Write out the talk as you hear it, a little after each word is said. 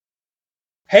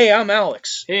Hey, I'm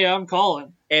Alex. Hey, I'm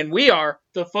Colin. And we are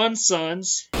the Fun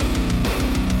Sons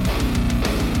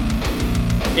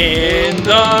in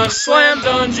the Slam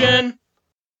Dungeon.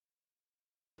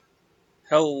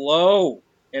 Hello,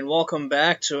 and welcome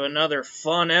back to another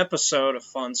fun episode of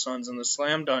Fun Sons in the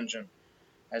Slam Dungeon.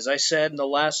 As I said in the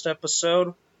last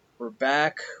episode, we're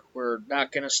back. We're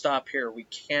not going to stop here. We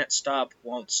can't stop,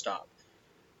 won't stop.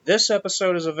 This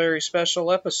episode is a very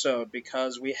special episode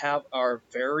because we have our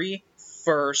very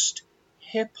first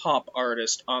hip-hop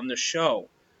artist on the show.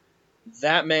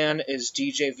 That man is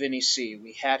DJ Vinnie C.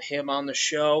 We had him on the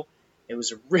show. It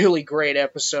was a really great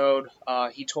episode.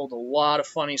 He told a lot of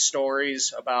funny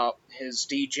stories about his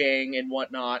DJing and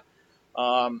whatnot.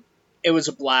 It was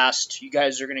a blast. You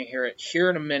guys are going to hear it here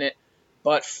in a minute.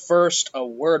 But first, a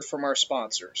word from our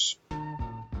sponsors.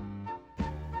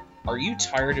 Are you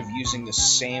tired of using the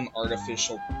same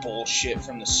artificial bullshit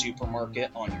from the supermarket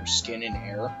on your skin and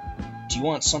hair? Do you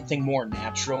want something more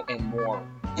natural and more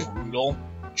brutal?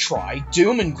 Try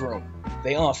Doom & Groom.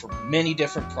 They offer many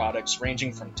different products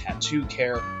ranging from tattoo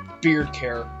care, beard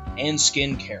care, and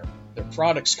skin care. Their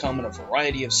products come in a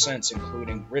variety of scents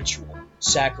including ritual,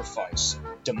 sacrifice,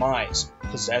 demise,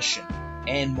 possession,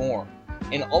 and more.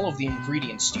 And all of the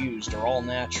ingredients used are all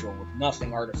natural with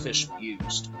nothing artificial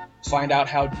used. Find out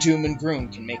how Doom & Groom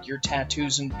can make your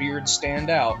tattoos and beards stand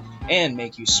out and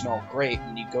make you smell great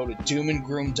when you go to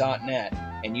doomandgroom.net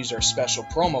and use our special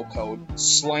promo code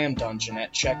SLAMDUNGEON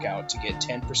at checkout to get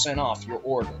 10% off your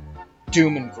order.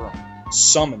 Doom & Groom.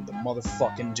 Summon the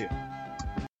motherfucking Doom.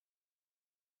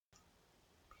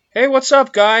 Hey, what's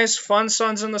up, guys? Fun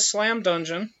Sons in the Slam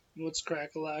Dungeon. What's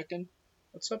crack-a-lackin'?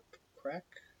 What's up, crack?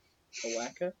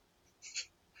 Alaka?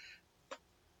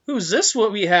 Who's this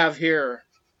what we have here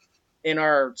in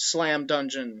our Slam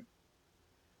Dungeon?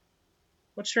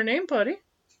 What's your name, buddy?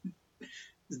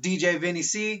 It's DJ Vinnie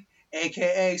C,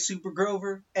 a.k.a. Super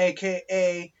Grover,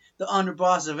 a.k.a. the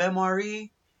underboss of MRE,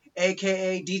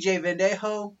 a.k.a. DJ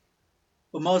Vendejo,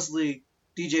 but mostly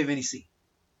DJ Vinnie C.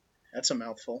 That's a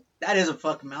mouthful. That is a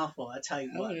fucking mouthful, I tell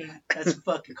you what. Yeah. That's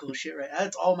fucking cool shit, right?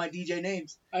 That's all my DJ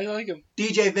names. I like him.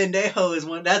 DJ Vendejo is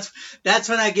one. That's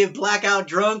when I get blackout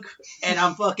drunk and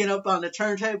I'm fucking up on the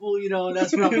turntable, you know, and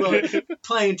that's when I'm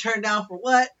playing Turn Down for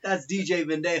What? That's DJ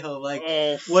Vendejo. Like,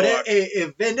 if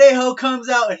Vendejo comes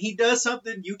out and he does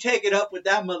something, you take it up with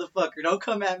that motherfucker. Don't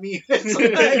come at me. He's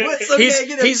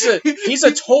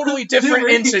a totally different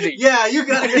entity. Yeah, you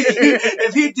gotta.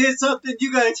 If he did something,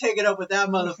 you gotta take it up with that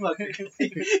motherfucker.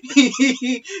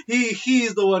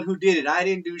 He's the one who did it. I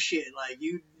didn't do shit. Like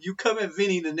you come at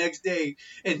Vinny the next day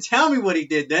and tell me what he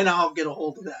did, then I'll get a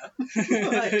hold of that.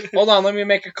 Like, hold on, let me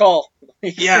make a call.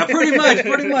 Yeah, pretty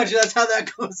much. That's how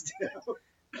that goes down.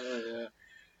 Yeah.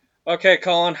 Okay,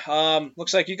 Colin.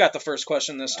 Looks like you got the first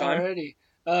question this time. Alrighty.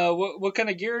 What kind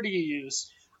of gear do you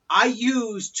use? I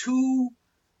use two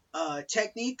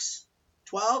Techniques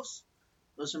 12s.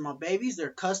 Those are my babies.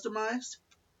 They're customized,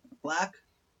 black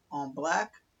on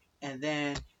black, and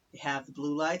then they have the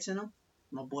blue lights in them.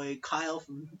 My boy Kyle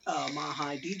from Mile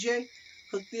High DJ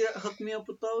hooked me up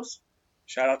with those.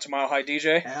 Shout out to Mile High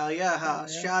DJ. Hell yeah,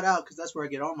 shout out, because that's where I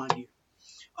get all my gear.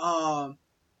 And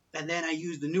then I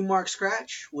use the Newmark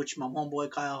Scratch, which my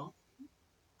homeboy Kyle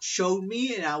showed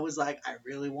me, and I was like, I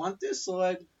really want this, so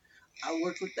I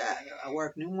worked with that. I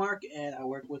work Newmark, and I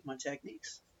work with my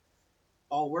Techniques.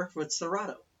 All work with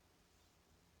Serato.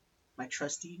 My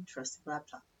trusty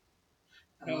laptop.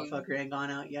 That motherfucker ain't gone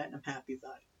out yet, and I'm happy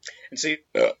about it. And see,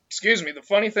 excuse me, the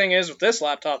funny thing is with this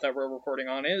laptop that we're recording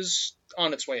on is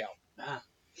on its way out. Ah.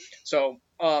 So,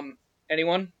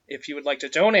 anyone, if you would like to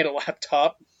donate a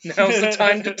laptop, now's the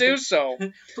time to do so.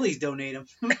 Please donate them.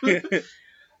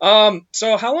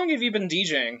 So how long have you been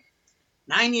DJing?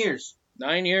 9 years.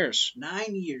 9 years.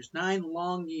 9 years. 9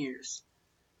 long years.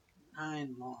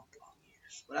 9 long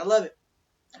years. But I love it.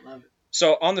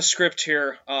 So on the script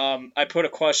here, I put a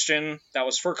question that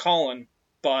was for Colin,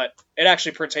 but it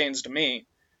actually pertains to me.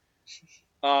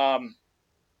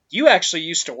 You actually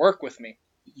used to work with me.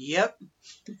 Yep.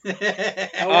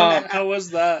 How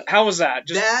was that? How was that?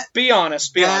 Just be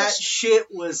honest. Be honest. That shit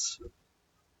was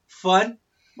fun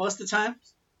most of the time.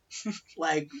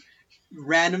 Like,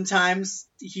 random times,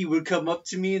 he would come up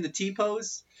to me in the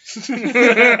T-pose.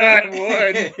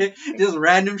 I would. Just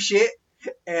random shit.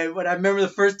 And when I remember the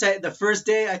first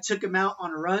day I took him out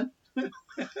on a run,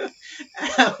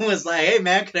 I was like, hey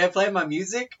man, can I play my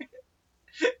music?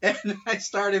 And I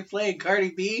started playing Cardi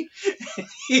B.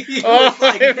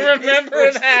 I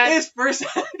remember that.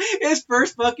 His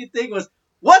first fucking thing was,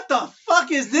 what the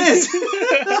fuck is this?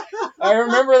 I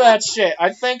remember that shit.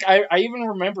 I think I even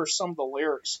remember some of the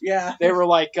lyrics. Yeah. They were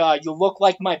like, "You look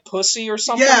like my pussy" or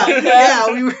something Yeah, like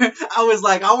that. yeah. I was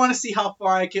like, I want to see how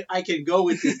far I can go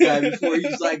with this guy before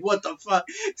he's like, what the fuck.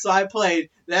 So I played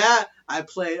that. I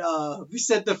played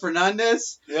Vicente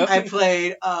Fernandez. Yep. I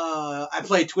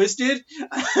played Twisted.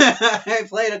 I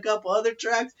played a couple other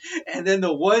tracks, and then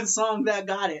the one song that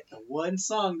got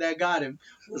him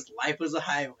was "Life Was a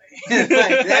Highway."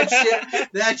 Like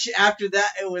that shit. After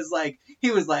that, it was like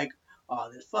he was like,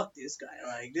 "Oh, fuck this guy!"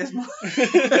 Like this.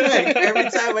 Like, every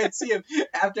time I'd see him,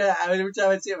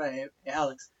 hey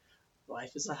Alex,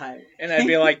 life is a highway. And I'd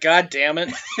be like, "God damn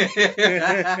it!"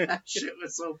 Shit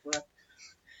was so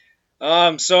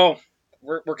fun. So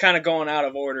we're kind of going out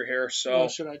of order here. So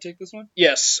Should I take this one?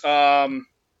 yes,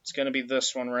 it's gonna be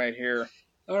this one right here.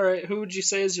 All right. Who would you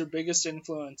say is your biggest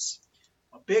influence?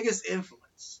 My biggest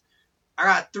influence. I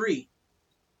got three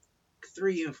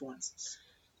influences.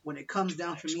 When it comes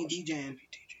down for me DJing,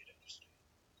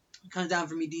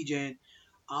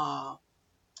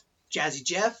 Jazzy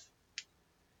Jeff,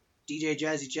 DJ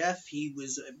Jazzy Jeff. He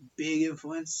was a big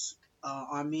influence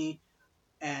on me,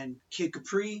 and Kid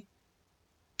Capri.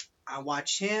 I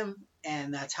watched him,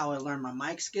 and that's how I learned my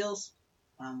mic skills.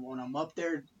 When I'm up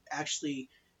there, actually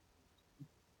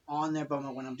on there,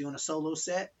 but when I'm doing a solo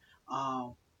set,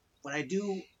 when I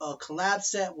do a collab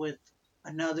set with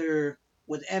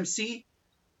MC,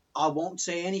 I won't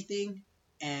say anything,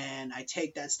 and I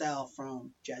take that style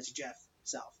from Jazzy Jeff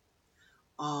himself.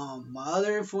 My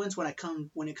other influence when it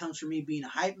comes for me being a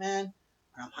hype man,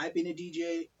 or I'm hyping a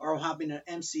DJ, or I'm hyping an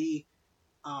MC,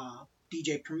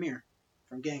 DJ Premier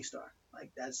from Gangstar.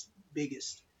 Like that's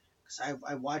biggest, because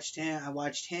I watched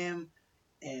him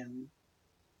and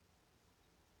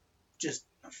just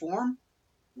perform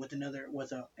with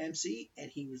a MC, and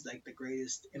he was like the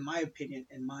greatest in my opinion.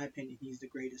 He's the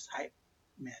greatest hype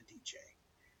man DJ.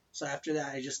 So after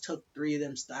that, I just took three of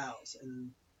them styles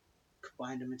and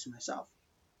combined them into myself.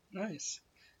 Nice.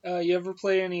 You ever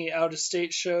play any out of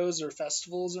state shows or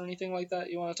festivals or anything like that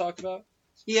you want to talk about?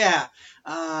 Yeah,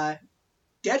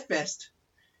 Dead Fest.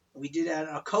 We did that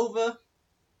at Alcova.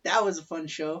 That was a fun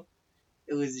show.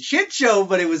 It was a shit show,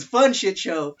 but it was a fun shit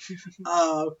show.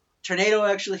 Tornado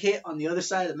actually hit on the other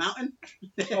side of the mountain.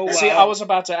 Oh, wow. See, I was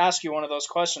about to ask you one of those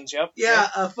questions. Yep. Yeah,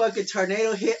 a fucking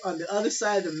tornado hit on the other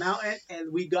side of the mountain,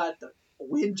 and we got the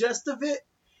wind just of it.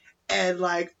 And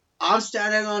like, I'm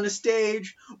standing on the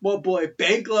stage, my boy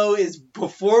Banklo is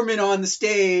performing on the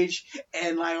stage,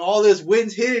 and like all this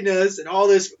wind's hitting us, and all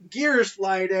this gear is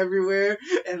flying everywhere,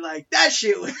 and like that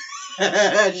shit was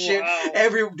that shit. Wow.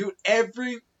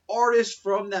 Every artist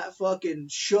from that fucking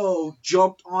show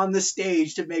jumped on the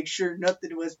stage to make sure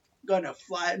nothing was gonna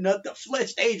fly, the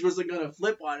stage wasn't gonna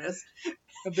flip on us.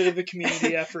 A bit of a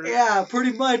community effort. Yeah,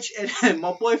 pretty much. And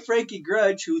my boy Frankie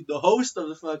Grudge, who's the host of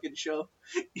the fucking show,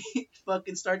 he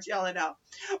fucking starts yelling out,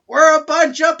 "We're a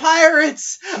bunch of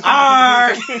pirates!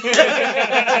 Arrgh!"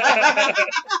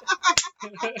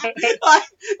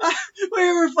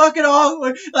 We were fucking all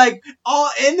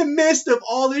in the midst of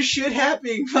all this shit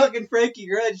happening. Fucking Frankie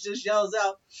Grudge just yells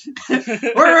out,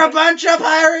 "We're a bunch of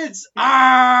pirates!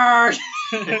 Arrgh!"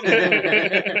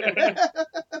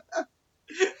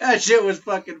 That shit was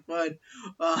fucking fun.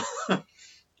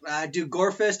 I do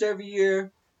Gorefest every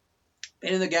year.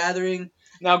 In the Gathering.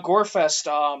 Now Gorefest,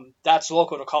 that's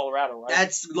local to Colorado, right?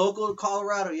 That's local to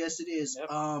Colorado. Yes, it is. Yep.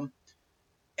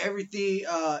 Every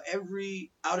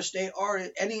out of state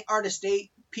artist, any out of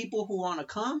state people who want to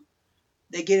come,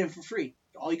 they get in for free.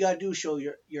 All you gotta do is show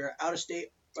your out of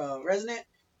state resident.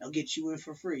 They'll get you in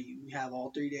for free. You have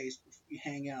all 3 days. You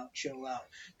hang out, chill out,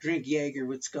 drink Jaeger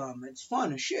with scum. It's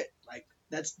fun as shit. Like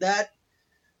that's that.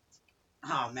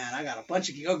 Oh man, I got a bunch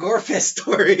of Gorefest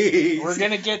stories. We're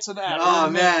gonna get to that. Oh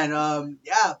man,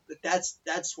 yeah, but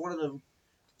that's one of the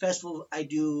festivals I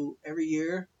do every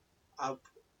year.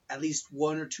 At least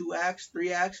 1 or 2 acts,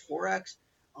 3 acts, 4 acts.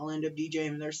 I'll end up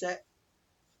DJing their set,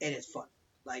 and it's fun.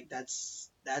 Like that's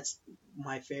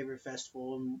my favorite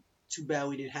festival. And too bad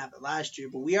we didn't have it last year,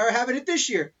 but we are having it this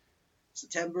year,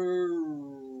 September.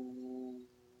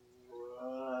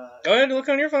 Go ahead, look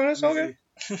on your phone. It's all good.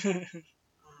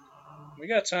 We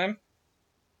got time.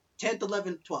 10th,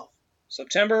 11th, 12th.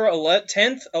 September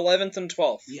 10th, 11th, and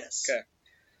 12th. Yes.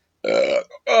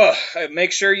 Okay.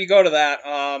 Make sure you go to that.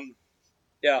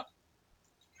 Yeah.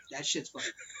 That shit's fun.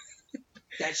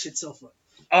 That shit's so fun.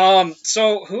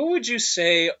 So who would you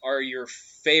say are your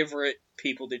favorite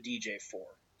people to DJ for?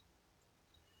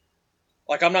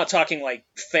 Like, I'm not talking like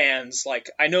fans. Like,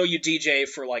 I know you DJ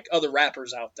for like other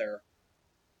rappers out there.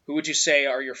 Who would you say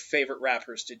are your favorite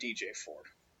rappers to DJ for?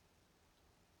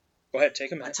 Go ahead,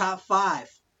 take a My minute. top 5.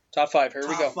 Top 5. Here we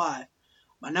go. Top 5.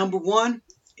 My number 1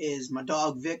 is my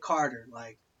dog Vic Carter.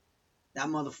 Like, that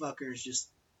motherfucker is just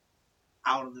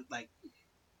out of it. Like,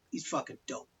 he's fucking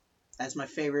dope. That's my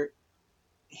favorite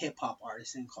hip hop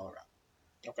artist in Colorado.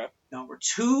 Okay. Number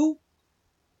 2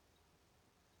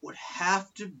 would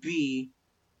have to be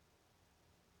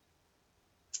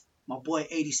my boy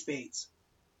 80 Spades.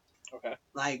 Okay.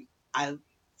 Like,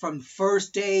 from the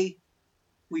first day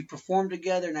we performed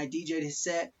together and I DJ'd his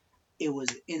set, it was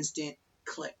an instant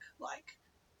click. Like,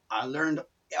 I learned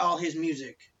all his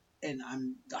music and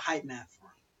I'm the hype man for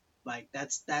him. Like,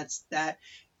 that's that.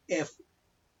 If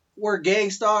we're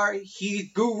Gangstar,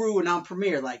 he's Guru and I'm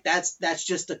Premier. Like, that's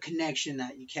just a connection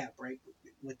that you can't break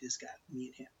with this guy,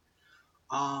 me and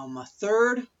him. My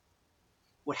third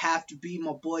would have to be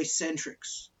my boy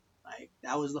Centrix. Like,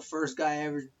 that was the first guy I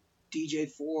ever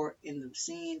DJ'd for in the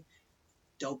scene.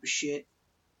 Dope as shit.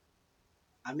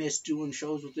 I miss doing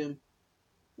shows with him.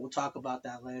 We'll talk about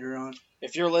that later on.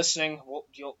 If you're listening,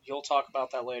 you'll talk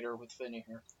about that later with Vinny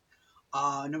here.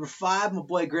 Number 5, my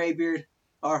boy Graybeard.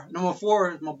 Or number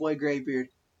 4 is my boy Graybeard.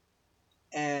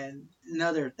 And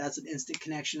that's an instant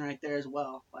connection right there as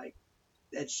well. Like,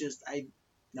 that's just, I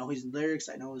know his lyrics.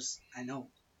 I know.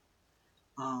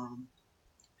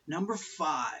 Number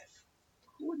 5.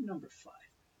 Who would number 5?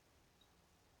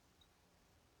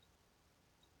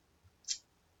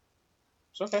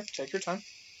 It's okay. Take your time.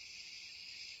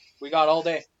 We got all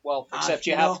day. Well, except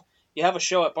you have a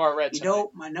show at Bar Red tonight.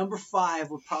 My number 5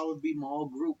 would probably be my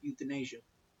old group, Euthanasia.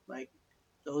 Like,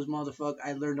 those motherfuckers,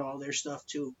 I learned all their stuff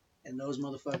too. And those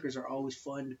motherfuckers are always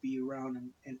fun to be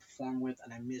around and perform with.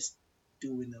 And I miss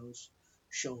doing those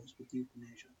shows with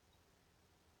Euthanasia.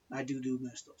 I do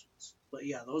miss those ones. But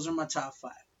yeah, those are my top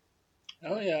 5.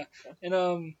 Oh, yeah.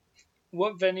 And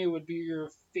what venue would be your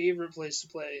favorite place to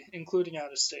play, including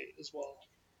out of state as well?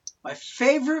 My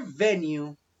favorite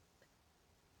venue.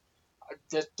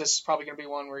 This is probably going to be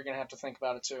one where you're going to have to think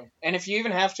about it too. And if you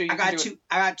even have to, I got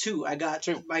two. I got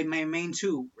two. My main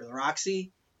 2 were the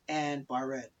Roxy and Bar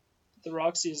Red. The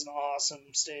Roxy is an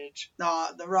awesome stage.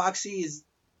 The Roxy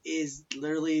is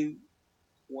literally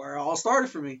where it all started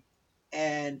for me.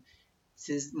 And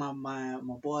it's my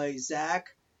boy Zach,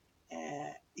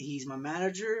 he's my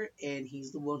manager, and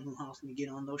he's the one who helps me get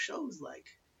on those shows. Like,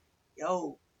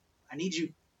 yo, I need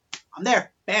you. I'm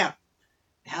there. Bam.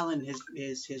 Helen,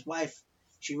 his wife,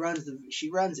 she runs it.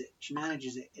 She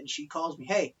manages it, and she calls me.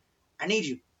 Hey, I need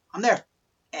you. I'm there.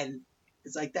 And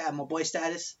it's like that. My boy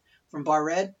Status from Bar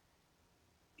Red,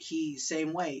 he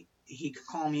same way. He could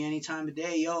call me any time of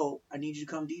day. Yo, I need you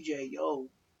to come DJ. Yo,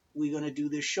 we gonna do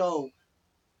this show.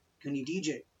 Can you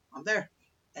DJ? I'm there.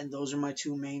 And those are my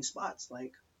 2 main spots.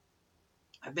 Like,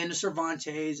 I've been to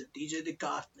Cervantes, I've DJ'd the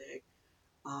Gothic,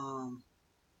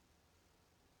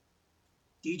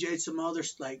 DJ'd some other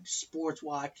like Sports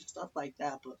Watch and stuff like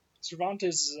that. But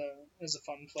Cervantes is a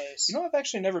fun place. You know, I've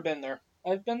actually never been there.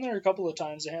 I've been there a couple of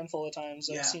times, a handful of times.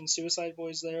 Yeah. I've seen Suicide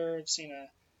Boys there. I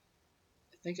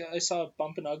think I saw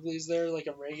Bumpin' Uglies there, like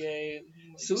a reggae.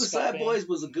 Suicide Boys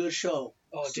was a good show.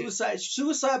 Oh, dude.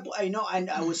 Suicide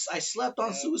Boys. I slept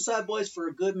on Suicide Boys for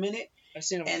a good minute, I've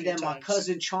seen them a and few then times. my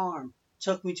cousin Charm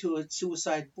took me to a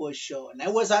Suicide Boys show, and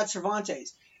that was at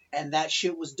Cervantes, and that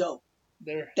shit was dope.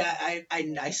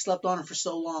 I slept on it for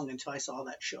so long until I saw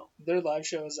that show. Their live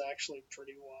show is actually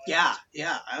pretty wild.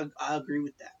 Yeah, I agree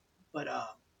with that. But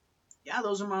yeah,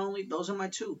 those are my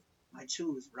 2. My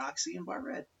 2 is Roxy and Bar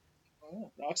Red.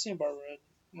 Oh, Roxy and Bar Red.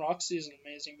 Roxy is an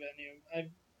amazing venue.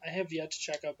 I have yet to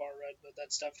check out Bar Red, but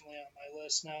that's definitely on my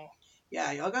list now.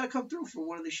 Yeah, y'all gotta come through for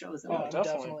one of these shows. Oh, I'm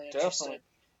definitely interested.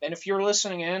 And if you're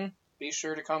listening in, be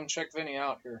sure to come check Vinny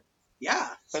out here. Yeah.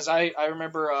 Because I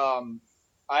remember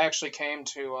I actually came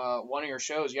to one of your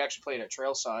shows. You actually played at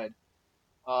Trailside.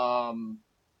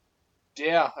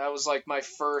 Yeah, that was like my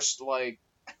first, like,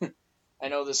 I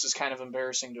know this is kind of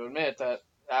embarrassing to admit that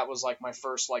was like my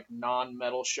first like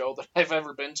non-metal show that I've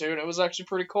ever been to, and it was actually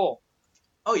pretty cool.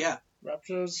 Oh yeah. Rap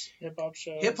shows, hip hop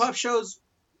shows. Hip hop shows,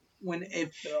 they're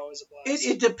always a blast.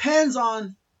 It depends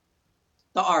on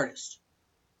the artist.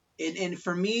 And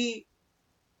for me,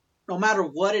 no matter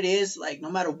what it is, like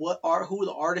no matter who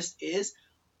the artist is,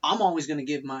 I'm always gonna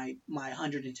give my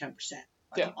 110%.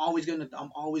 Like, Yeah. I'm always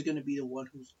gonna be the one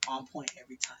who's on point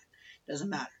every time. Doesn't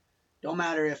matter. Don't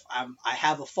matter if I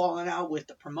have a falling out with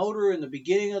the promoter in the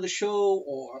beginning of the show,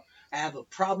 or I have a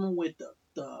problem with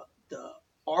the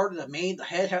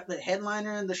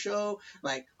headliner in the show.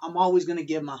 Like, I'm always gonna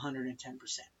give my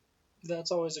 110%.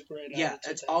 That's always a great. Yeah,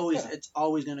 it's always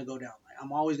gonna go down. Like,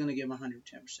 I'm always gonna give my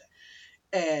 110%.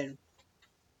 And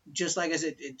just like I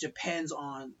said, it depends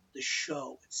on the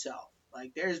show itself.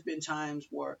 Like, there's been times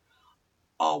where,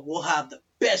 oh, we'll have the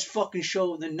best fucking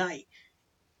show of the night.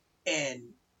 And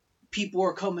people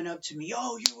are coming up to me,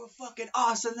 yo, you were fucking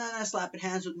awesome. Then they're slapping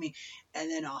hands with me.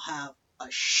 And then I'll have a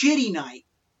shitty night.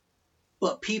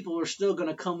 But people are still going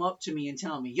to come up to me and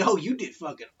tell me, yo, you did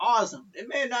fucking awesome. It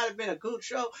may not have been a good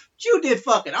show, but you did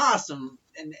fucking awesome.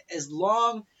 And as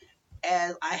long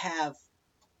as I have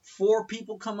 4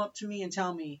 people come up to me and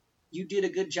tell me, you did a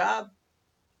good job,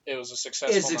 it was a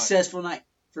successful night. It's a successful night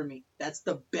for me. That's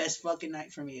the best fucking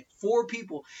night for me. 4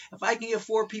 people. If I can get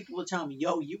 4 people to tell me,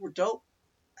 yo, you were dope,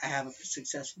 I have a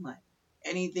successful night.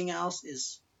 Anything else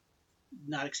is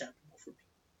not acceptable for me.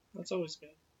 That's always good.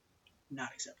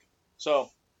 Not acceptable.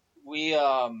 So, we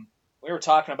were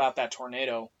talking about that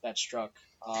tornado that struck.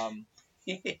 And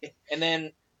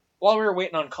then, while we were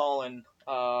waiting on Colin,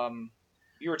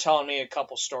 you were telling me a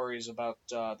couple stories about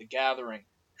the gathering.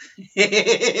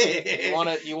 You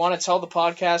want to tell the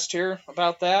podcast here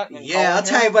about that? Yeah, I'll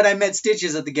tell you about I met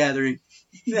Stitches at the gathering.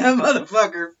 That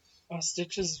motherfucker. Oh,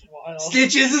 Stitches is wild.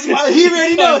 Stitches is wild. He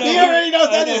already knows. He already knows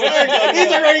how this story.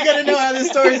 He's already gonna know how this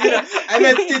story's gonna. I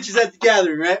met Stitches at the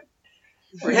gathering, right?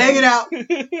 We're hanging out.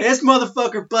 This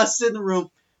motherfucker busts in the room.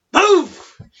 Boom!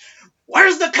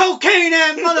 Where's the cocaine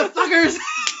at, motherfuckers?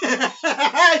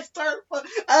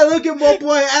 I look at my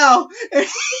boy Al, and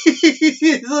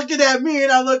he's looking at me,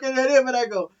 and I'm looking at him, and I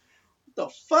go, what the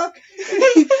fuck?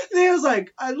 And he was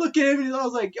like, I look at him, and I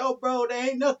was like, yo, bro, there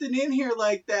ain't nothing in here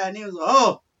like that. And he was like,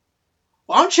 oh,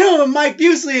 well, I'm chilling with Mike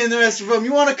Busey and the rest of them.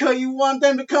 You want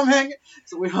them to come hang?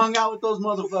 So we hung out with those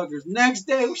motherfuckers. Next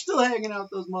day, we're still hanging out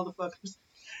with those motherfuckers.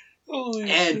 Holy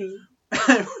and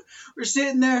shit. We're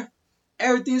sitting there.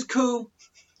 Everything's cool.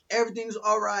 Everything's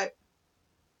all right.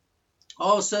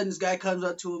 All of a sudden, this guy comes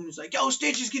up to him. He's like, yo,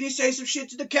 Stitches, can you say some shit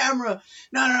to the camera?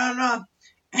 No.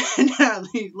 And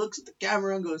he looks at the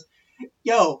camera and goes,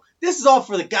 yo, this is all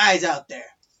for the guys out there.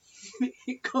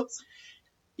 He goes,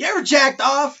 you ever jacked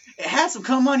off and had some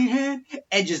cum on your hand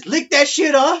and just licked that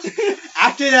shit off?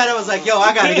 After that, I was like, yo,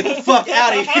 I gotta get the fuck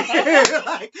out of here.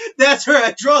 Like, that's where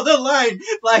I draw the line.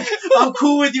 Like, I'm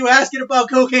cool with you asking about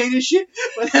cocaine and shit,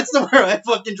 but that's where I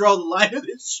fucking draw the line of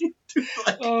this shit.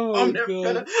 Like,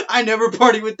 I never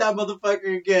party with that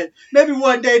motherfucker again. Maybe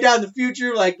one day down the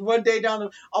future,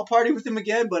 I'll party with him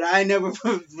again, but I never,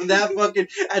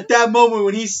 at that moment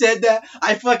when he said that,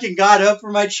 I fucking got up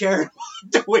from my chair and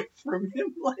walked away from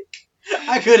him. Like,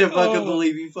 I couldn't fucking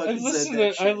believe he fucking said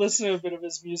that shit. I listened to a bit of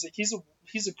his music. He's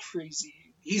a crazy.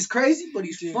 He's crazy, but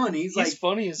he's funny. He's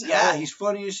funny as hell. Yeah, he's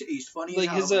funny as shit. He's funny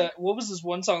like as hell. what was his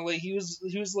one song? Like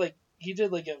he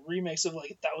did like a remix of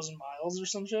like 1,000 Miles or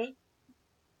some shit.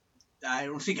 I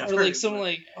don't think I've or heard like it, some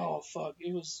like fuck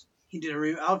it was. He did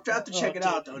I'll have to check it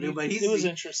out though, dude. But it was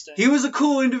interesting. He was a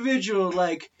cool individual.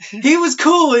 Like he was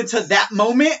cool until that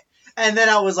moment. And then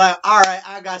I was like, all right,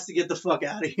 I got to get the fuck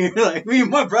out of here. Like, me and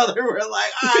my brother were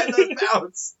like, all right, let's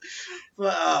bounce.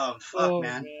 But, fuck,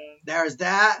 man. There's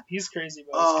that. He's crazy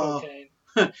about his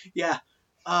cocaine. Yeah.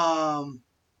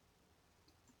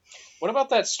 What about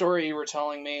that story you were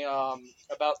telling me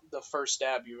about the first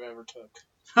dab you ever took?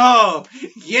 Oh,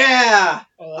 yeah.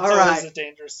 Oh, that's always a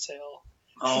dangerous tale.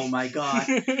 Oh, my God.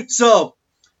 So,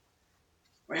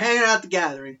 we're hanging out at the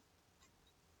gathering.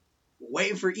 We're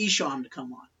waiting for Isham to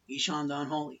come on. Isham the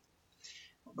Unholy.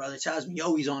 My brother tells me,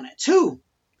 yo, he's on at 2.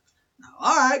 Now,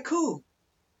 all right, cool.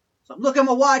 So I'm looking at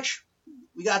my watch.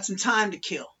 We got some time to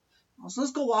kill. So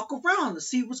let's go walk around. Let's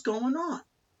see what's going on.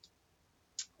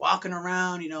 Walking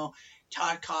around,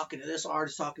 talking to this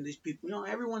artist, talking to these people.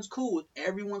 Everyone's cool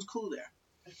there.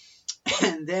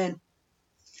 And then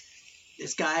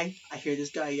I hear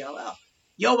this guy yell out,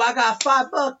 yo, I got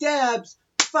 $5 dabs.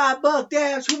 $5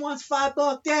 dabs. Who wants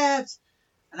 $5 dabs?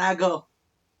 And I go,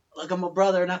 look at my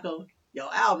brother, and I go, yo,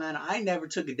 Al, man, I ain't never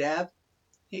took a dab.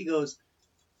 He goes,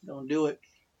 don't do it.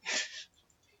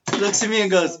 He looks at me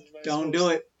and goes, don't do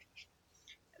it.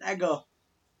 And I go,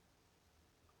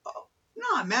 oh,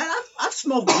 nah, man, I've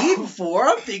smoked weed before.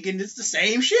 I'm thinking it's the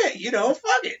same shit.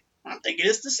 Fuck it. I'm thinking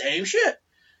it's the same shit.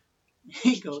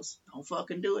 He goes, don't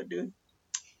fucking do it, dude.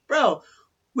 Bro,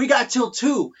 we got till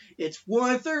 2. It's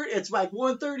 1:30. It's like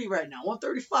 1:30 right now.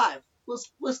 1:35.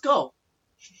 Let's go.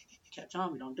 Kept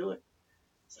telling me, don't do it.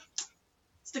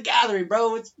 It's the gathering,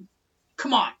 bro.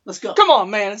 Come on, let's go. Come on,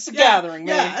 man. It's the gathering,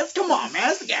 man. Yeah, come on, man.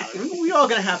 It's the gathering. We all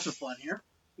gonna have some fun here.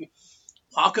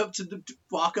 Walk up to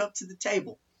the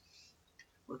table.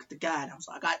 Look at the guy. And I was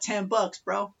like, I got $10,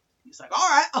 bro. He's like, all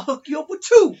right, I'll hook you up with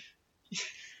 2.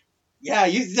 Yeah,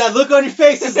 that look on your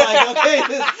face is like, okay, all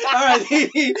right.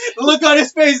 The look on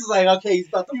his face is like, okay, he's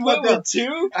about to fuck up. You went with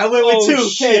 2? I went with 2.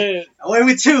 Shit. Okay, I went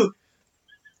with 2.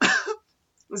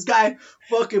 This guy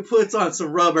fucking puts on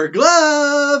some rubber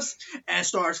gloves and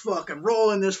starts fucking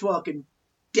rolling this fucking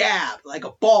dab like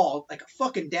a ball, like a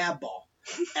fucking dab ball.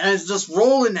 And it's just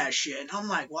rolling that shit. And I'm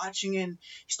like watching him.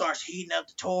 He starts heating up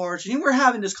the torch. And we're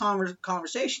having this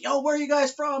conversation. Yo, where are you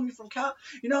guys from? You from Cal?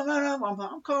 You know, no,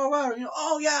 I'm Colorado. You know,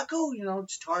 oh, yeah, cool. You know,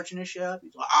 just torching this shit up.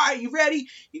 He's like, all right, you ready?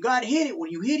 You got to hit it. When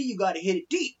you hit it, you got to hit it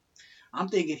deep. I'm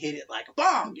thinking hit it like a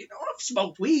bomb. You know, I've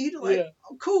smoked weed. Like, yeah.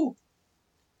 I'm cool.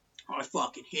 I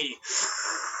fucking hit it.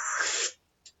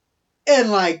 And,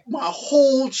 like, my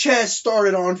whole chest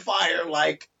started on fire.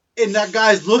 Like, and that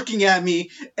guy's looking at me,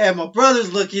 and my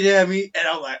brother's looking at me, and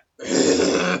I'm like,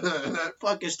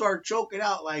 fucking start choking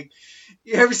out. Like,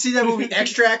 you ever see that movie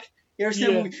Extract? You ever see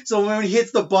that movie? So when he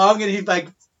hits the bong and he like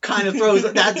kind of throws,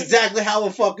 that's exactly how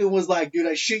it fucking was like, dude.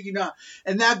 I shit you not.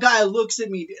 And that guy looks at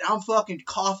me, and I'm fucking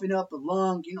coughing up a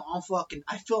lung. You know, I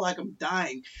feel like I'm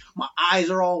dying. My eyes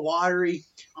are all watery.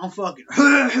 I'm fucking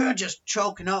just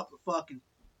choking up a fucking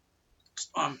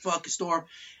storm.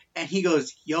 And he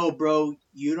goes, yo, bro,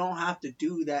 you don't have to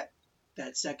do that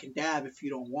second dab if you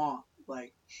don't want.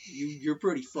 Like, you're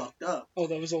pretty fucked up. Oh,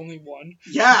 that was only one?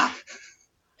 Yeah.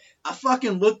 I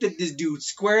fucking looked at this dude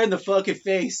square in the fucking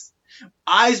face,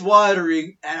 eyes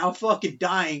watering, and I'm fucking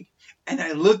dying. And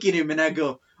I look at him and I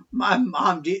go, my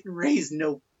mom didn't raise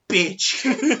no bitch.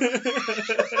 And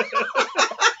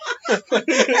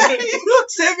he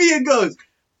looks at me and goes,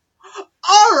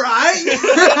 all right.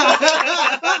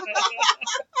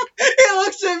 He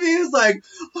looks at me, he's like,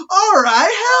 all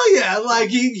right, hell yeah. Like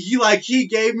he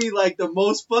gave me like the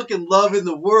most fucking love in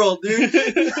the world, dude.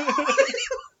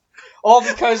 All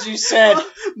because you said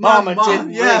mama didn't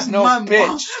raise no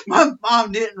bitch. My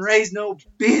mom didn't raise no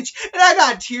bitch. And I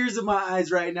got tears in my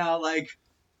eyes right now. Like,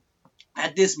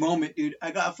 at this moment, dude,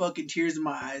 I got fucking tears in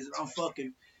my eyes. And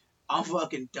I'm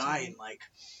fucking dying. Like,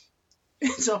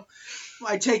 and so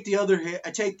I take the other hit. I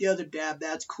take the other dab.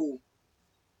 That's cool.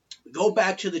 We go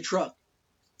back to the truck.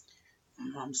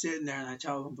 I'm sitting there and I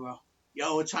tell him, bro,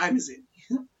 yo, what time is it?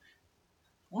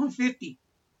 1:50.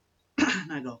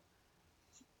 And I go,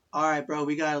 all right, bro,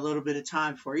 we got a little bit of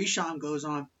time before Isham goes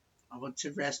on. I want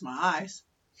to rest my eyes.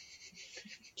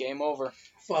 Game over.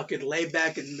 Fucking lay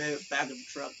back in the back of the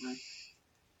truck, man.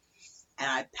 And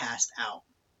I passed out.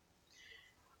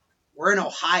 We're in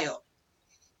Ohio.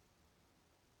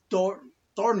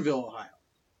 Thorntonville, Ohio.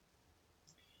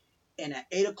 And at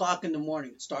 8 o'clock in the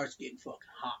morning, it starts getting fucking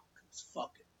hot. It's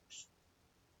fucking,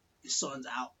 the sun's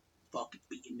out, fucking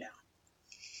beating down.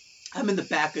 I'm in the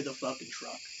back of the fucking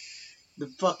truck. The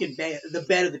fucking the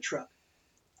bed of the truck.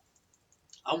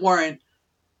 I'm wearing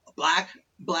a black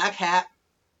hat,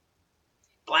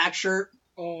 black shirt.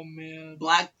 Oh, man.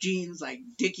 Black jeans, like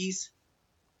Dickies.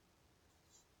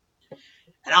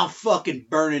 And I'm fucking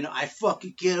burning. I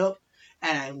fucking get up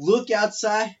and I look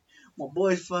outside. My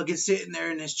boy's fucking sitting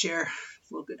there in his chair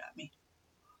looking at me.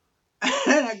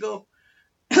 And I go,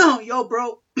 yo,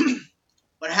 bro,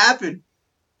 what happened?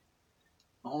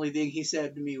 The only thing he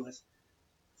said to me was,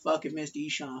 fucking missed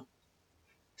Isham.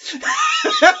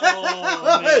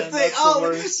 Oh, man, that's the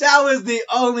worst. That was the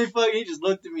only fucking, he just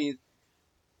looked at me and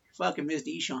fucking missed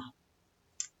Isham.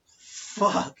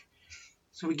 Fuck.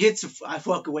 So I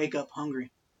fucking wake up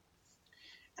hungry.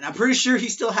 And I'm pretty sure he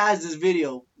still has this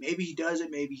video. Maybe he doesn't,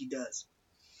 maybe he does.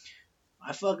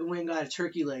 I fucking went and got a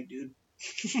turkey leg, dude.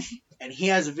 And he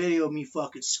has a video of me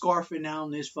fucking scarfing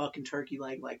down this fucking turkey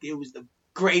leg like it was the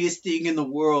greatest thing in the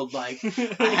world. Like,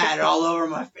 I had it all over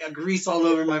my face, grease all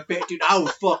over my face. Dude, I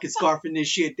was fucking scarfing this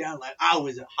shit down like I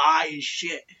was high as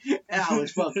shit. And I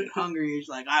was fucking hungry as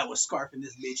like I was scarfing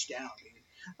this bitch down, dude.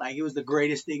 Like, it was the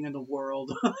greatest thing in the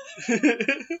world.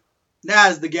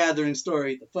 That is the gathering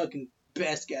story. The fucking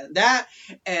best gathering. That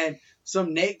and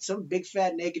some big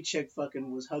fat naked chick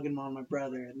fucking was hugging on my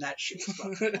brother, and that shit was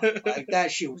fucking fun. Like,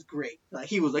 that shit was great. Like,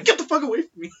 he was like, get the fuck away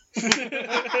from me.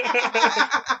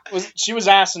 She was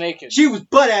ass naked. She was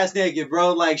butt ass naked,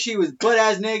 bro. Like, she was butt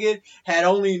ass naked, had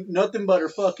only nothing but her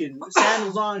fucking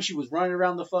sandals on. She was running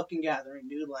around the fucking gathering,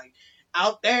 dude. Like,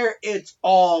 out there, it's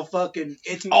all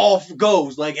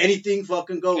goes. Like, anything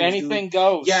fucking goes. Anything dude.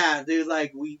 goes. Yeah, dude.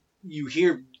 Like, you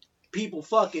hear people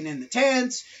fucking in the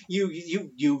tents. You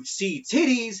see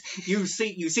titties. You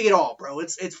see it all, bro.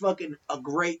 It's fucking a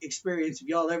great experience. If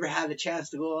y'all ever have a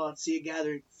chance to go out and see a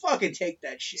gathering, fucking take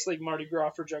that shit. It's like Mardi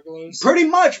Gras for juggalos. Pretty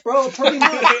much, bro. Pretty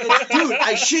much. Dude,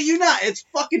 I shit you not. It's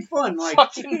fucking fun. Like,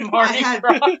 fucking Mardi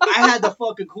Gras. I had the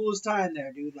fucking coolest time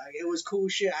there, dude. Like, it was cool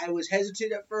shit. I was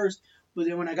hesitant at first, but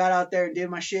then when I got out there and did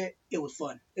my shit, it was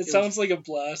fun. It sounds like a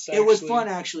blast, actually. It was fun,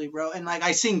 actually, bro. And, like,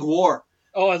 I sing Gwar.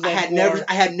 Oh, I had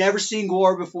never seen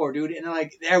Gwar before, dude. And,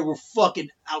 like, they were fucking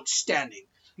outstanding.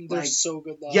 They're Like, so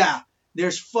good live. yeah,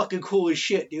 they're fucking cool as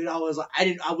shit, dude. I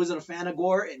wasn't a fan of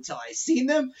Gore until I seen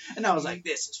them, and I was like,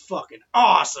 this is fucking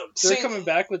awesome. They're coming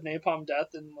back with Napalm Death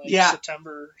in like Yeah.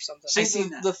 September or something. See,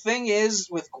 the thing is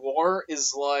with Gore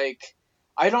is like,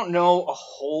 I don't know a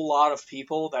whole lot of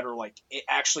people that are like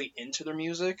actually into their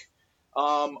music.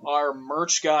 Our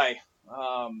merch guy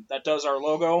that does our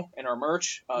logo and our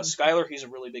merch, Skylar, he's a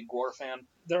really big Gore fan.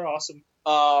 They're awesome.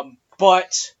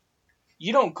 But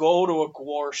you don't go to a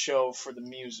Gore show for the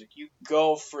music. You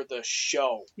go for the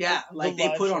show. Yeah, like The they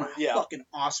live put on show. a fucking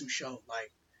awesome show.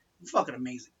 Like, fucking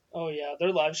amazing. Oh yeah,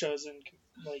 their live shows and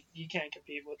like you can't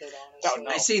compete with it, honestly. Oh,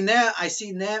 no. I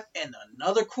seen them, and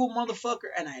another cool motherfucker.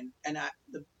 And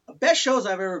the best shows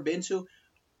I've ever been to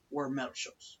were metal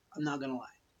shows. I'm not gonna lie.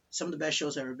 Some of the best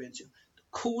shows I've ever been to. The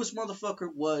coolest motherfucker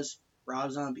was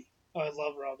Rob Zombie. Oh, I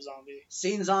love Rob Zombie.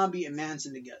 Seeing Zombie and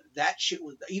Manson together. That shit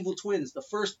was the Evil Twins. The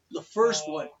first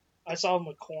one. I saw him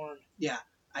with Korn. Yeah,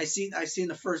 I seen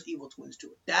the first Evil Twins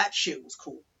tour. That shit was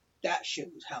cool. That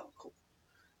shit was hella cool.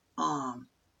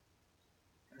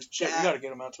 Shit, we gotta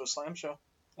get him out to a slam show.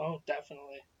 Oh,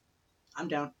 definitely. I'm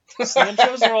down. Slam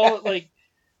shows are all like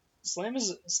slam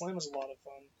is a lot of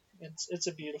fun. It's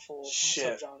a beautiful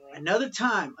Shit. subgenre. Another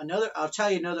time, I'll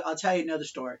tell you another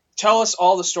story. Tell us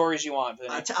all the stories you want, Vinny.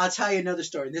 I'll tell you another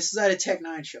story. This is at a Tech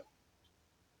 9 show.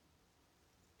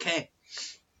 Okay.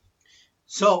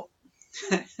 So,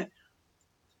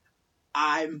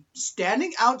 I'm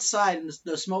standing outside in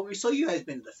the smoke. So you guys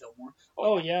been to the Fillmore?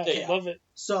 Oh yeah, Yeah. I love it.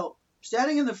 So,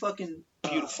 standing in the fucking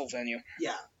Beautiful venue.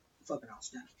 yeah, fucking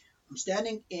outstanding. I'm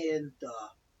standing in the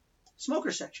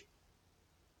smoker section,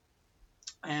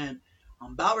 and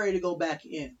I'm about ready to go back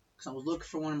in because I was looking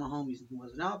for one of my homies and he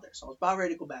wasn't out there. So I was about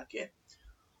ready to go back in.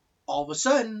 All of a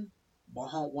sudden,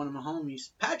 one of my homies,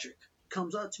 Patrick,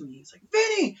 comes up to me. He's like,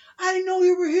 Vinny, I didn't know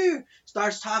you were here.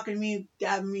 Starts talking to me,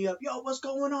 dabbing me up. Yo, what's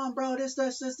going on, bro? This.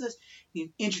 He's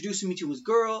introducing me to his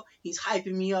girl. He's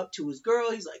hyping me up to his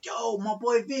girl. He's like, yo, my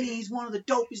boy Vinny, he's one of the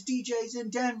dopest DJs in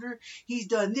Denver. He's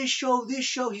done this show.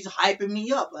 He's hyping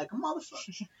me up like a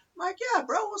motherfucker. I'm like, yeah,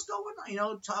 bro, what's going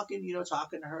on? Talking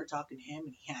to her, talking to him,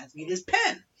 and he hands me this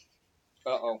pen.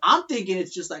 Uh-oh. I'm thinking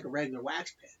it's just like a regular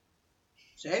wax pen.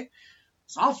 See?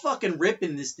 So I'm fucking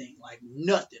ripping this thing like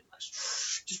nothing.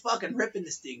 Just fucking ripping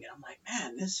this thing. And I'm like,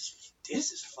 man, this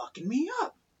is fucking me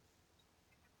up.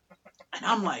 And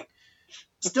I'm like,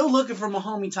 still looking for my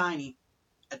homie Tiny.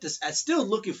 I'm still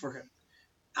looking for him.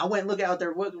 I went looking out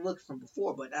there looking for him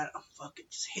before, but I'm fucking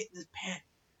just hitting this pen.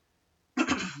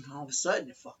 And all of a sudden,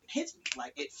 it fucking hits me.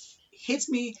 Like, it hits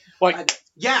me. Like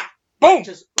yeah. boom!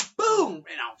 Just boom!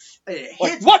 And it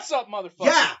Like, hits what's up, motherfucker?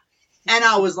 yeah. And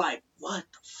I was like, what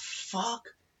the fuck?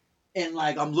 And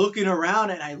like, I'm looking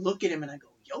around and I look at him and I go,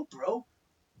 yo, bro,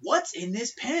 what's in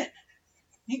this pen?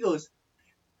 He goes,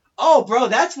 oh, bro,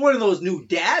 that's one of those new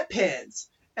dab pens.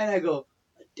 And I go,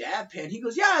 a dab pen? He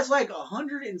goes, yeah, it's like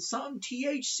 100 and something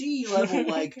THC level.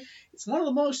 Like, it's one of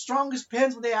the most strongest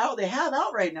pens they have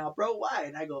out right now, bro. Why?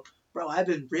 And I go, bro, I've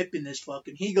been ripping this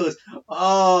fucking. He goes,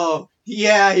 oh,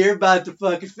 yeah, you're about to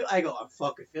fucking feel. I go, I'm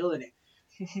fucking feeling it.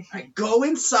 I go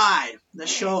inside the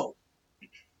show.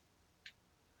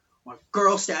 My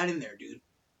girl standing there, dude.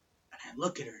 And I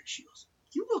look at her and she goes,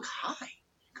 you look high.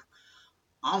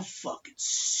 I'm fucking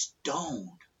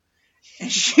stoned.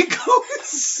 And she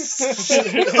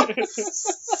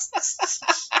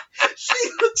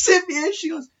looks at me and she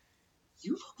goes,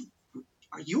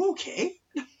 are you okay?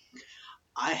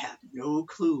 I have no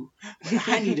clue. But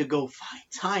I need to go find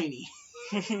Tiny.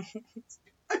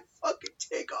 I fucking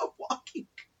take off walking.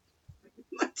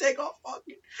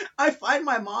 I find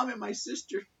my mom and my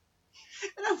sister.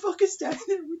 And I'm fucking standing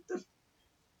there with them.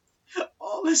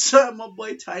 All of a sudden, my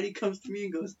boy Tiny comes to me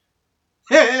and goes,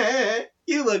 hey,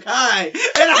 you look high. And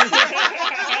I'm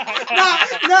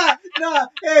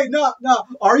no.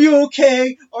 Are you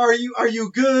okay? Are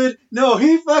you good? No,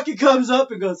 he fucking comes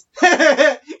up and goes,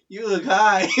 you look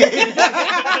high.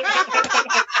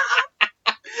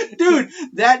 Dude,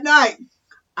 that night,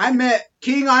 I met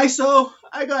King ISO.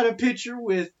 I got a picture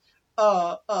with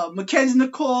Mackenzie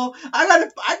Nicole. I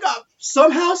got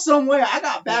somehow, some way, I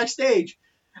got backstage.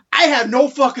 I have no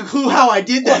fucking clue how I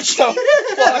did that shit.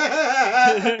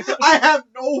 I have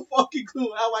no fucking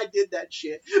clue how I did that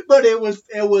shit. But it was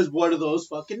one of those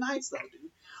fucking nights though,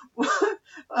 dude.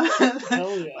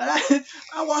 Hell yeah.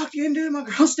 I walk into my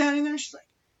girl standing there. She's like,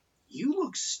 "You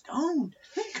look stoned."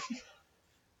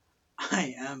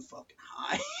 I am fucking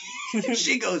high.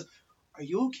 She goes, "Are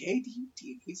you okay? Do you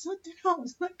need something?" I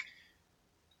was like,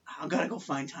 I gotta go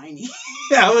find Tiny.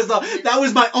 That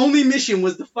was my only mission,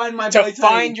 was to find my boy Tiny. To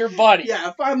find your buddy.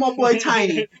 Yeah, find my boy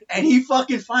Tiny. And he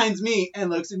fucking finds me and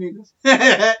looks at me and goes,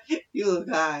 you look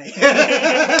high.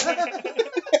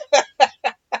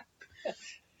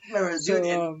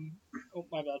 So, oh,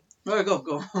 my bad. Alright,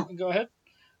 go. Go ahead.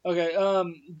 Okay,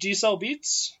 do you sell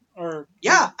beats? Or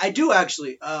Yeah, I do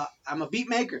actually. I'm a beat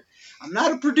maker. I'm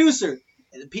not a producer.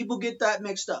 And people get that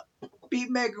mixed up. Beat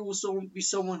maker will be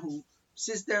someone who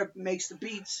sits there, makes the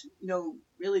beats,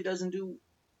 really doesn't do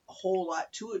a whole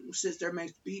lot to it, who sits there,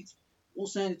 makes the beats. We'll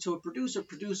send it to a producer.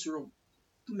 Producer will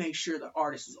make sure the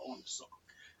artist is on the song.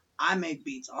 I make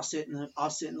beats. I'll sit in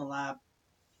the lab.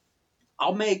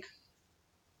 I'll make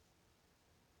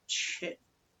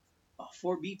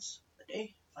 4 beats a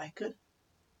day if I could.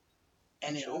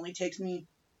 And it only takes me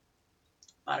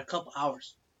about a couple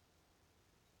hours.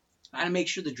 I gotta make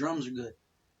sure the drums are good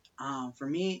for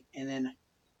me, and then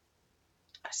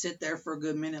I sit there for a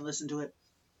good minute, listen to it,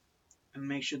 and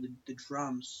make sure the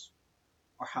drums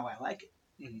are how I like it.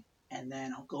 Mm-hmm. And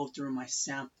then I'll go through my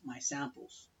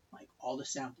samples, like all the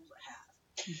samples I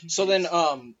have. Mm-hmm. So then,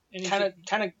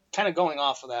 kind of going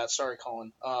off of that. Sorry,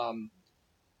 Colin.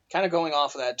 Kind of going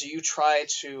off of that, do you try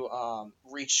to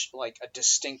reach like a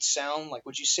distinct sound? Like,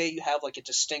 would you say you have like a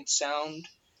distinct sound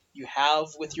you have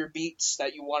with your beats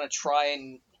that you want to try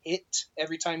and hit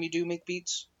every time you do make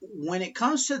beats? When it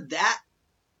comes to that,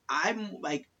 I'm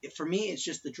like, for me, it's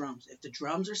just the drums. If the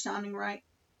drums are sounding right,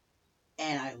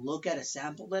 and I look at a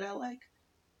sample that I like,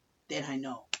 then I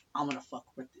know I'm gonna fuck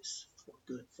with this for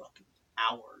a good fucking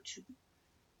hour or two.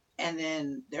 And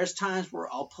then there's times where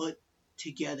I'll put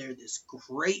together this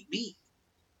great beat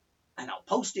and I'll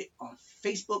post it on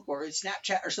Facebook or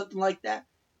Snapchat or something like that,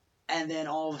 and then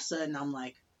all of a sudden I'm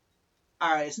like,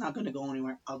 all right, it's not going to go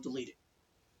anywhere, I'll delete it.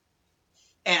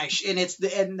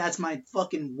 And that's my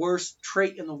fucking worst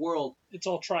trait in the world. It's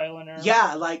all trial and error.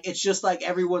 Yeah, like it's just like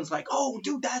everyone's like, oh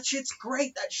dude, that shit's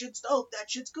great, that shit's dope,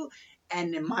 that shit's cool,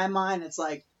 and in my mind it's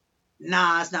like,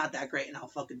 nah, it's not that great, and I'll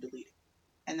fucking delete it.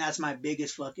 And that's my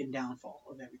biggest fucking downfall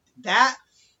of everything. That.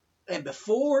 And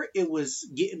before, it was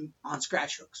getting on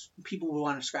scratch hooks. People would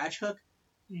want a scratch hook,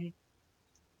 mm-hmm.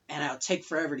 and it'll take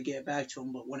forever to get it back to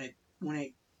them. But when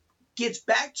it gets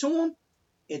back to them,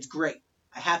 it's great.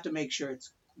 I have to make sure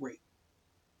it's great.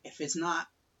 If it's not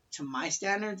to my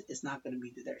standards, it's not going to be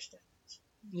to their standards.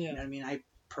 Yeah. You know what I mean? I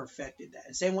perfected that.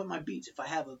 And same with my beats. If I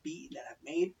have a beat that I've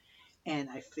made, and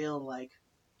I feel like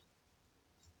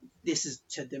this is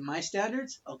to my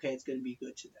standards, okay, it's going to be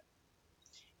good to them.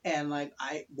 And like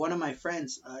one of my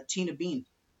friends, Tina B,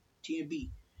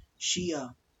 she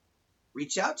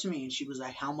reached out to me and she was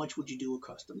like, how much would you do a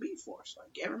custom beat for? So I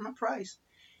gave her my price,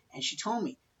 and she told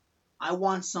me, I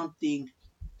want something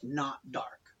not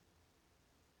dark.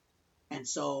 And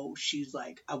so she's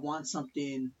like, I want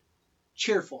something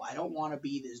cheerful. I don't want to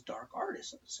be this dark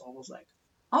artist. So I was like,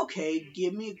 okay,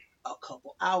 give me a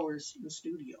couple hours in the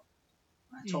studio.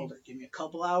 And I told her, give me a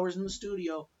couple hours in the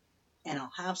studio and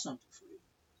I'll have something for you.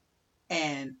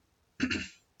 And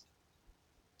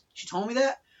she told me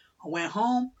that. I went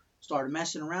home, started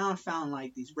messing around, found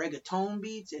like these reggaeton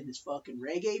beats and these fucking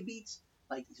reggae beats,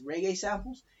 like these reggae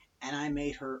samples, and I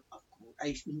made her,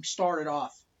 I started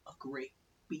off a great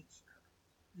beat for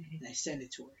her. Mm-hmm. And I sent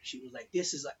it to her. She was like,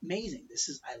 this is amazing.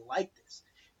 I like this.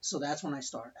 So that's when I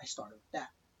started with that.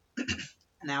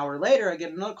 An hour later, I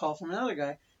get another call from another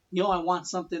guy. I want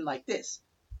something like this.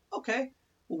 Okay.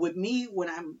 With me, when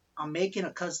I'm making a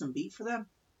custom beat for them,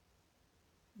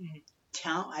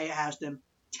 I ask them,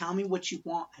 tell me what you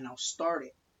want, and I'll start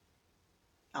it.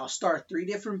 I'll start 3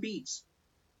 different beats.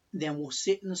 Then we'll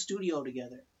sit in the studio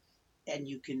together, and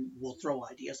we'll throw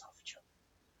ideas off each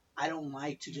other. I don't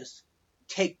like to just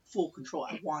take full control.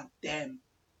 I want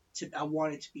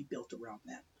it to be built around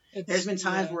them. There's been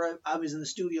times where I was in the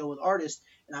studio with artists,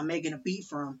 and I'm making a beat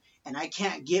for them, and I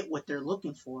can't get what they're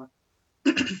looking for.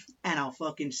 And I'll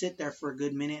fucking sit there for a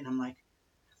good minute, and I'm like,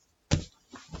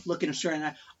 looking them straight in the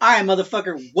eye. All right,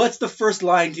 motherfucker, what's the first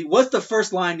line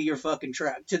to your fucking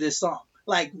track, to this song?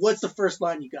 Like, what's the first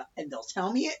line you got? And they'll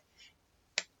tell me it.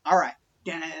 All right,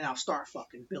 then I'll start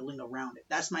fucking building around it.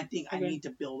 That's my thing. Okay. I need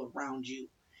to build around you.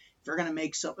 If we're gonna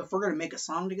make a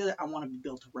song together, I want to be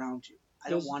built around you. I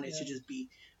don't want it to just be,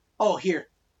 oh, here,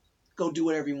 go do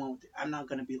whatever you want with it. I'm not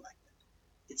gonna be like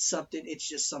that. It's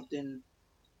just something.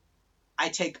 I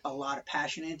take a lot of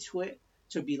passion into it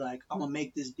to be like, I'm gonna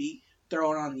make this beat,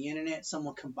 throw it on the internet,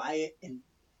 someone can buy it, and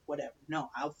whatever.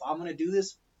 No, if I'm gonna do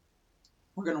this,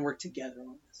 we're gonna work together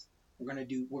on this. We're gonna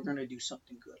do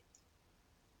something good.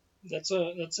 It's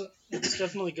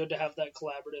definitely good to have that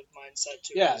collaborative mindset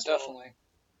too. Yeah, definitely.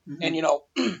 Well. And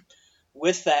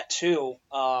with that too,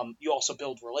 you also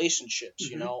build relationships,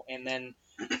 Mhm. and then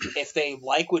if they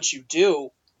like what you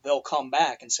do, they'll come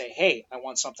back and say, "Hey, I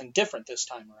want something different this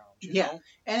time around." Yeah,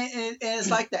 and it's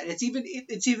like that.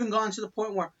 It's even gone to the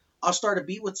point where I'll start a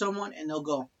beat with someone and they'll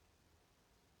go,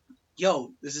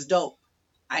 "Yo, this is dope.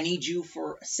 I need you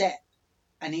for a set.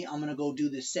 I'm gonna go do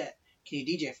this set. Can you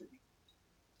DJ for me?"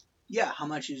 Yeah, how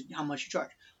much you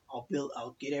charge?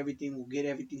 I'll get everything. We'll get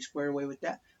everything squared away with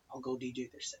that. I'll go DJ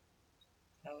their set.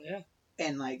 Hell yeah.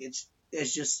 And like it's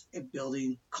just a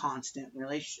building constant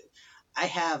relationship. I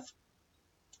have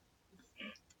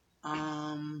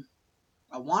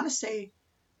I want to say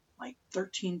like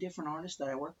 13 different artists that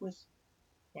I work with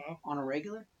Wow. on a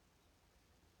regular.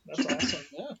 That's awesome.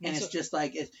 Yeah. And it's just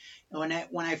like when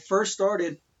I first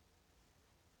started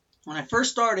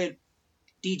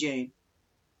DJing,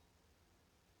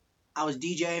 I was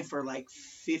DJing for like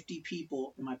 50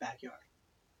 people in my backyard.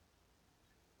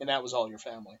 And that was all your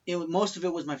family. Most of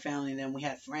it was my family, and then we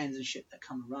had friends and shit that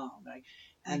come around, like,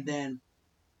 and then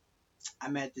I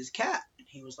met this cat, and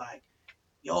he was like,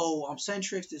 "Yo, I'm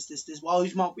Centrix, this." Well,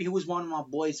 he was one of my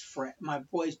boy's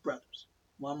brothers,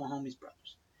 one of my homie's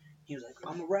brothers. He was like,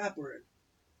 "I'm a rapper,"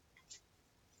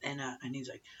 and he's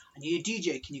like, "I need a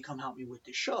DJ. Can you come help me with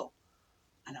this show?"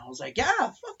 And I was like, "Yeah,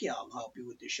 fuck yeah, I'll help you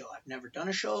with this show. I've never done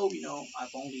a show,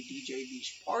 I've only DJed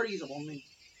these parties. I've only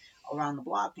around the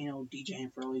block,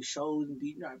 DJing for all these shows and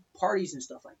parties and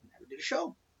stuff like that. Never did a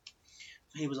show."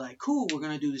 So he was like, "Cool, we're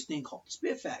gonna do this thing called the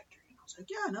Spit Factory." And I was like,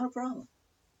 "Yeah, not a problem."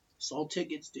 Sold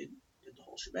tickets, did the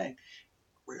whole shebang,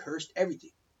 rehearsed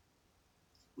everything.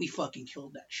 We fucking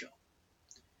killed that show.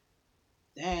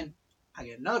 Then I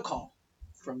get another call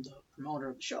from the promoter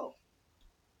of the show.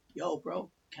 "Yo,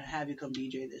 bro, can I have you come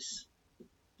DJ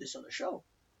this other show?"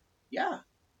 "Yeah."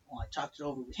 Well, I talked it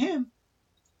over with him,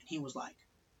 and he was like,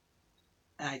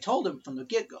 and I told him from the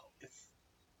get-go, if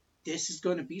this is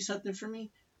going to be something for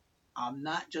me, I'm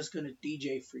not just going to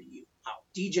DJ for you. I'll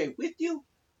DJ with you,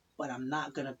 but I'm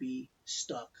not going to be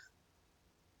stuck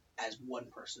as a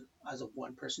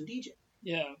one-person DJ.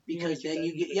 Yeah. Because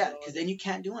then you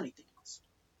can't do anything else.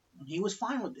 And he was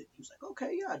fine with it. He was like,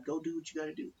 "Okay, yeah, go do what you got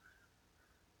to do."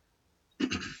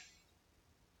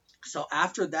 So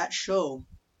after that show,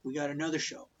 we got another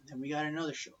show. And then we got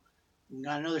another show. We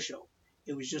got another show.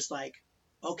 It was just like,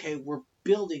 okay, we're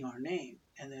building our name.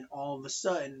 And then all of a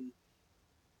sudden,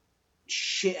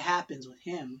 shit happens with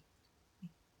him.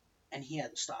 And he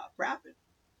had to stop rapping.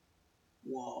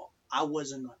 Well, I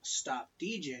wasn't going to stop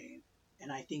DJing.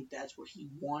 And I think that's where he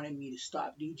wanted me to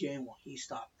stop DJing while he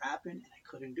stopped rapping. And I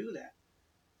couldn't do that.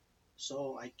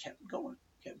 So I kept going.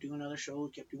 Kept doing other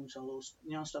shows. Kept doing solos.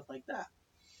 Stuff like that.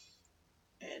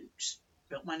 And just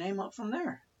built my name up from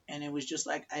there. And it was just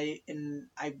like I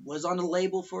was on the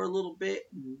label for a little bit,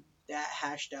 and that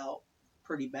hashed out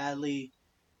pretty badly.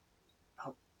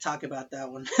 I'll talk about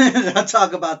that one. I'll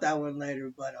talk about that one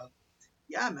later. But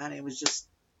yeah, man, it was just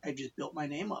I just built my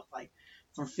name up, like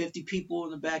from 50 people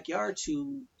in the backyard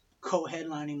to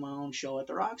co-headlining my own show at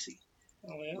the Roxy.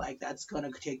 Oh, yeah. Like that's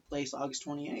gonna take place August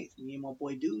 28th. Me and my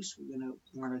boy Deuce, we're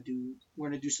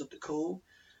gonna do something cool.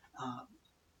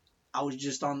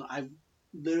 I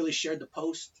literally shared the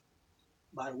post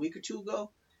about a week or two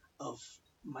ago of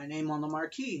my name on the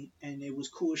marquee, and it was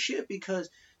cool as shit because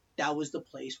that was the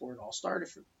place where it all started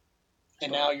for me.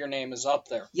 And now your name is up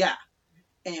there. Yeah.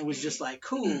 And it was just like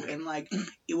cool. And like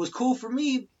it was cool for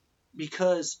me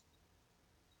because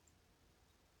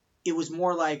it was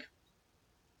more like,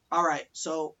 all right,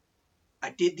 so I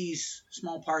did these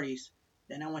small parties,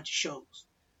 then I went to shows.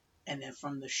 And then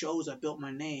from the shows I built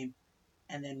my name,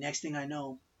 and then next thing I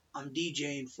know, I'm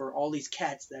DJing for all these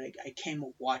cats that I came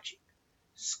up watching.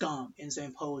 Scum,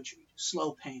 Insane Poetry,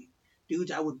 Slow Pain.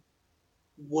 Dudes I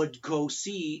would go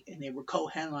see, and they were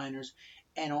co-headliners,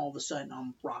 and all of a sudden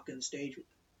I'm rocking the stage with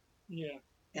them. Yeah.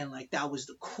 And like that was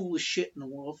the coolest shit in the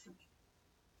world for me.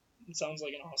 It sounds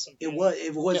like an awesome It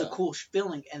feeling. was a cool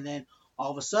feeling. And then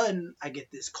all of a sudden I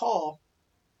get this call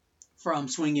from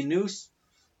Swingin' Noose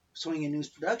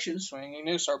Productions. Swinging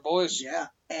Noose, our boys. Yeah.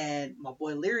 And my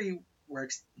boy Leary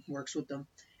works with them.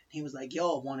 He was like,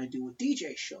 "Yo, I want to do a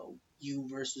DJ show, you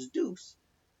versus Deuce."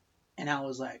 And I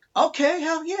was like, "Okay,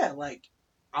 hell yeah!" Like,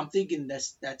 I'm thinking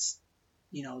that's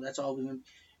all we.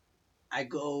 I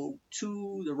go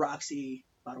to the Roxy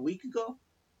about a week ago.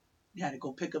 I had to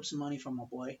go pick up some money from my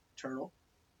boy Turtle,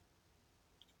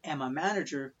 and my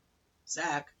manager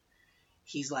Zach.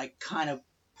 He's like kind of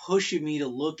pushing me to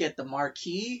look at the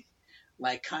marquee,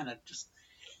 like kind of just.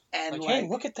 And like, hey,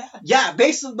 look at that. Yeah,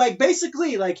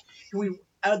 basically, we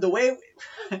the way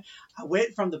I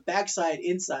went from the backside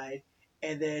inside,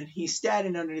 And then he's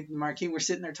standing underneath the marquee. We're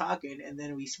sitting there talking, and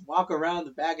then we walk around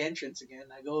the back entrance again.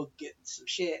 I go get some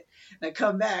shit, and I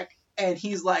come back, and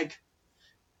he's like,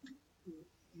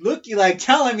 "Look, you like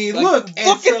telling me, Like, look, and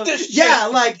look so, at this shit." yeah,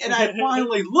 like, and I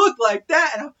finally look like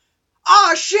that, and I'm,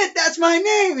 oh shit, that's my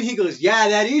name. And he goes, yeah,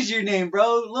 that is your name,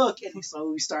 bro. Look, and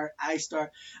so I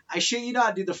shit you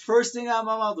not, dude. The first thing out of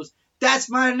my mouth was, that's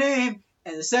my name,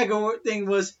 and the second thing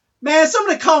was, man,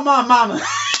 somebody call my mama.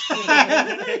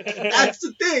 That's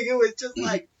the thing. It was just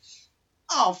like,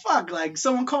 oh fuck, like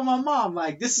someone call my mom.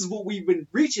 Like this is what we've been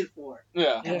reaching for.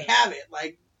 Yeah. And we have it.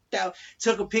 Like that.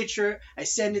 Took a picture. I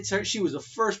sent it to her. She was the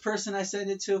first person I sent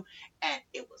it to, and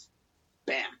it was,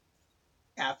 bam.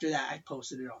 After that, I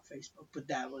posted it on Facebook. But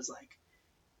that was like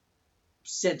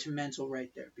sentimental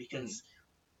right there because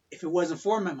if it wasn't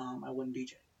for my mom, I wouldn't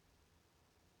DJ.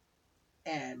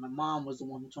 And my mom was the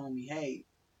one who told me, hey,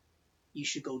 you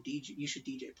should go DJ. You should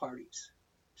DJ parties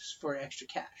just for extra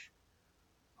cash.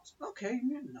 I was like, okay,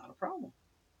 yeah, not a problem.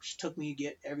 She took me to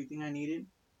get everything I needed,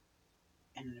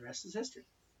 and then the rest is history.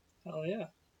 Hell yeah.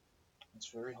 That's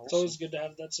very wholesome. It's always good to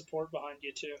have that support behind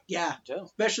you too. Yeah, Yeah.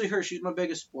 especially her. She's my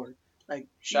biggest supporter. Like,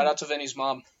 Shout out to Vinny's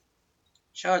mom.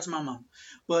 shout out to my mom.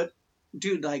 But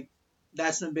dude, like,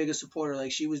 that's the biggest supporter.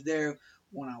 Like, she was there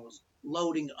when I was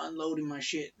loading, unloading my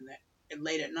shit, and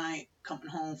late at night, coming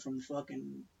home from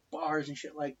fucking bars and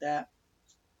shit like that.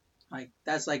 Like,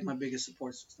 that's like my biggest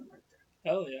support system right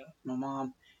there. Hell yeah. My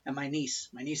mom and my niece.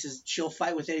 My niece she'll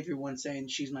fight with everyone saying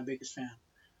she's my biggest fan.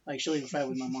 Like, she'll even fight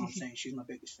with my mom saying she's my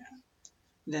biggest fan.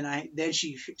 Then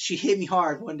she hit me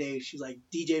hard one day. She's like,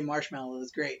 DJ Marshmallow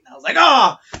is great. And I was like,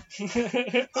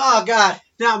 oh God,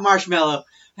 not Marshmallow.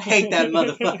 I hate that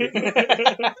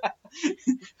motherfucker.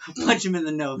 Punch him in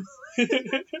the nose.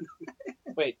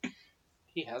 Wait,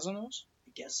 he has a nose?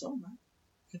 I guess so, man.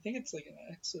 I think it's like an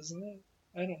X, isn't it?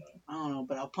 I don't know. I don't know,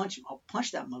 but I'll punch him. I'll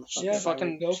punch that motherfucker. Yeah,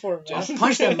 fucking go for it, I'll man.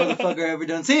 punch that motherfucker every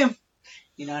done see him.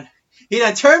 He done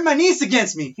turned my niece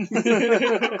against me.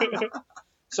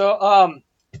 So,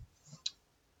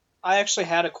 I actually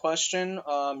had a question.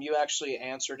 You actually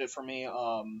answered it for me,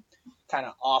 kind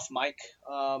of off mic.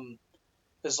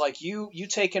 Is like you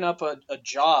taking up a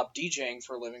job DJing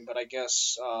for a living, but I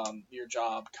guess your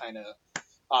job kind of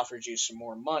offered you some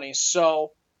more money.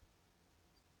 So,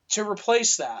 to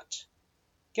replace that,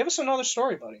 give us another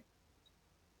story, buddy.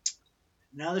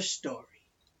 Another story.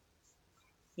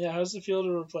 Yeah, how does it feel to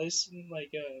replace,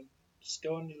 just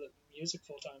go into the music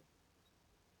full time?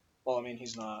 Well, I mean,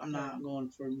 he's not. I'm not going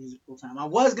for music full time. I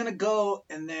was gonna go,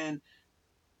 and then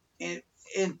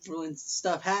influence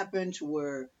stuff happened to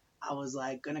where I was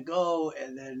like gonna go,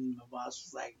 and then my boss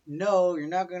was like, "No, you're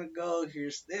not gonna go.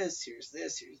 Here's this, here's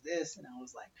this, here's this," and I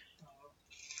was like,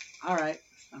 "All right,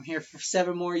 I'm here for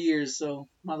 7 more years, so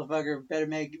motherfucker, better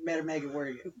make it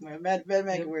worth it. Better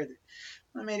make it worth it."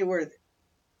 I made it worth it.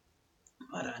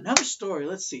 But another story.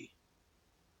 Let's see.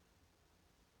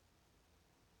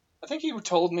 I think you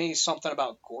told me something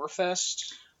about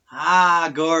Gorefest.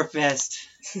 Ah, Gorefest.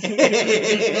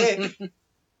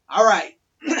 All right.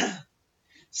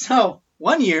 So,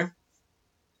 one year,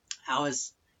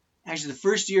 actually the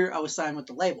first year I was signed with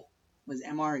the label was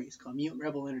MRE. It's called Mutant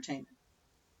Rebel Entertainment.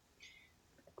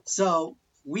 So,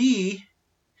 we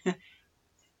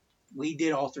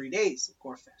did all 3 days of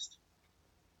Gorefest.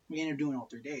 We ended up doing all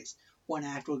 3 days. One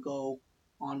act would go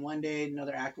on one day,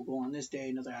 another act would go on this day,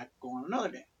 another act would go on another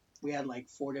day. We had like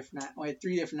 3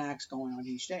 different acts going on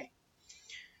each day.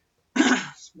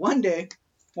 One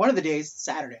of the days,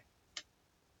 Saturday,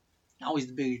 always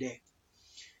the bigger day.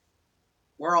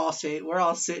 We're all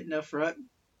sitting up front.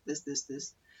 This.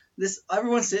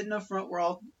 Everyone's sitting up front. We're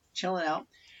all chilling out.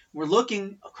 We're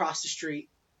looking across the street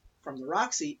from the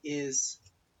Roxy is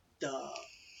the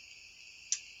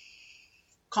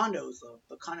condos,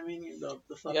 the condominium,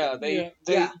 the fucking... Yeah,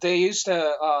 they used to,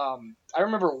 I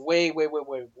remember way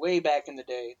back in the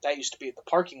day, that used to be the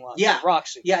parking lot of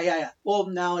Roxy. Yeah. Well,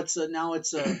 now it's a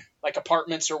like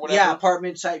apartments or whatever. Yeah,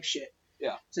 apartment type shit.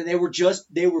 Yeah. So they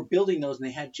were building those, and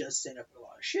they had just set up a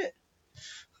lot of shit.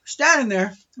 We're standing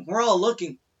there, and we're all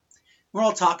looking. We're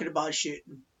all talking about shit.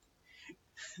 And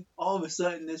all of a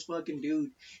sudden, this fucking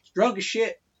dude, drunk as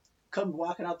shit, comes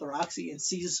walking out the Roxy and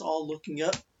sees us all looking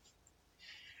up.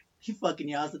 He fucking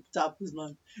yells at the top of his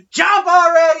lungs, "Jump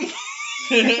already!"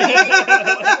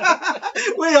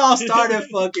 We all started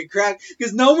fucking cracking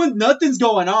because nothing's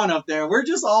going on up there. We're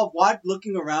just all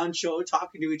looking around,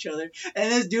 talking to each other,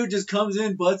 and this dude just comes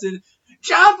in, butts in,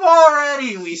 "Jump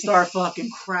already!" We start fucking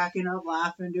cracking up,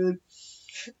 laughing, dude.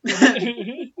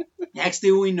 Next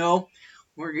thing we know,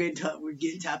 we're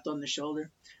getting tapped on the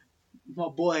shoulder. My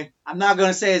boy, I'm not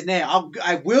gonna say his name.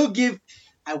 I will give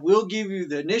I will give you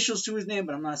the initials to his name,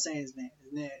 but I'm not saying his name.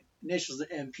 His initials are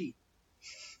MP.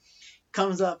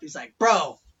 Comes up, he's like,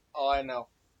 bro, Oh, I know.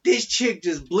 this chick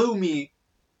just blew me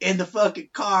in the fucking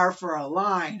car for a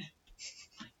line.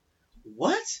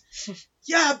 What?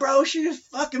 Yeah, bro, she just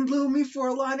fucking blew me for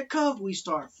a line of coke. We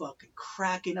start fucking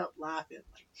cracking up laughing,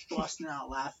 like busting out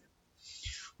laughing.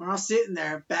 When I'm sitting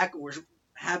there, we're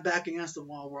back against the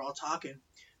wall, we're all talking.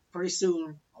 Pretty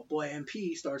soon, our boy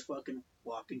MP starts fucking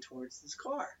walking towards this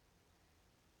car.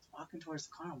 Walking towards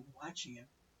the car, and we're watching him.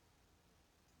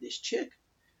 This chick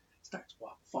starts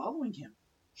following him.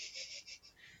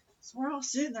 So we're all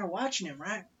sitting there watching him,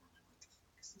 right?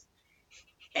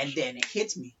 And then it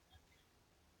hits me.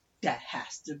 That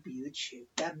has to be the chick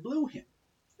that blew him.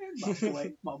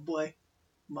 And my boy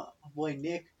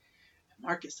Nick and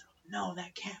Marcus. No,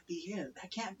 that can't be him.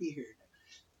 That can't be her.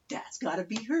 That's gotta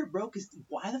be her, bro. Cause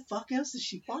why the fuck else is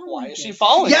she following him? Why is she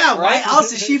following him? Yeah, right? why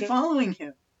else is she following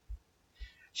him?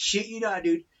 Shit, you know,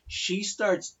 dude. She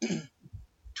starts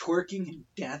twerking and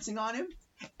dancing on him,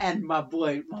 and my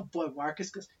boy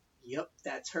Marcus goes, "Yep,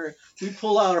 that's her." We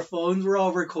pull out our phones. We're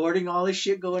all recording all this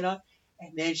shit going on,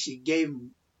 and then she gave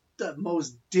him the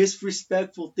most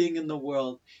disrespectful thing in the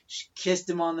world. She kissed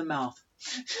him on the mouth.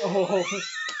 Oh.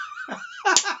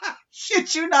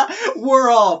 Shit you not, we're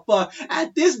all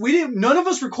at this. None of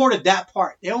us recorded that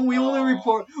part. We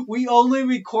only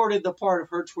recorded the part of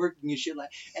her twerking and shit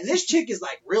like. And this chick is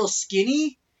like real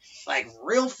skinny, like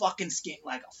real fucking skinny,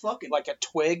 like a fucking Like a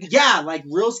twig. yeah, like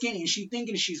real skinny, and she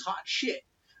thinking she's hot shit,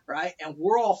 right? And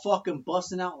we're all fucking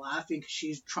busting out laughing because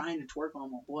she's trying to twerk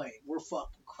on my boy. We're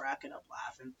fucking cracking up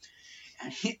laughing,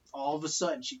 and all of a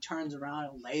sudden she turns around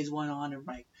and lays one on him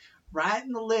like right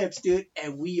in the lips, dude,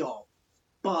 and we all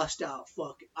bust out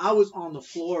fucking. I was on the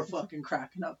floor fucking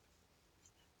cracking up,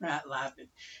 right, laughing.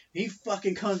 He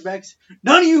fucking comes back.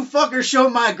 None of you fuckers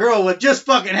showed my girl what just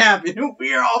fucking happened.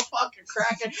 We are all fucking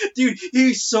cracking, dude.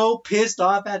 He's so pissed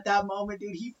off at that moment,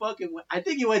 dude. He fucking went. I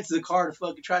think he went to the car to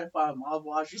fucking try to find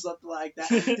mouthwash or something like that.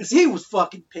 Cause he was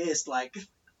fucking pissed, like.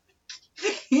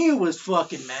 He was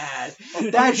fucking mad.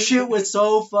 That shit was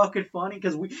so fucking funny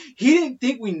because he didn't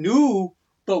think we knew.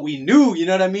 But we knew, you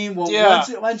know what I mean? Once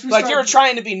we like you were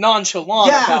trying to be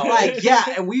nonchalant. Yeah, about like it. yeah.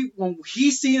 And when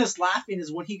he seen us laughing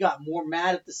is when he got more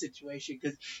mad at the situation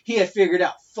because he had figured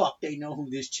out, fuck, they know who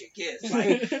this chick is.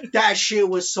 Like that shit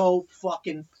was so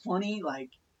fucking funny. Like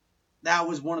that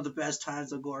was one of the best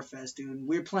times of Gorefest, dude.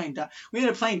 We ended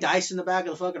up playing dice in the back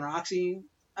of the fucking Roxy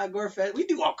at Gorefest. We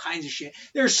do all kinds of shit.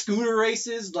 There's scooter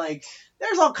races, like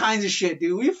there's all kinds of shit,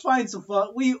 dude. We find some fun.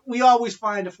 We always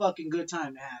find a fucking good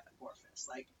time to have at Gorefest.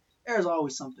 Like, there's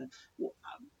always something.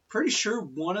 I'm pretty sure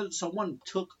someone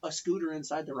took a scooter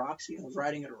inside the Roxy and was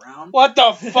riding it around. What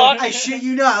the fuck? I shit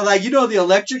you not. Like, you know the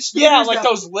electric scooters? Yeah, like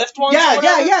those lift ones?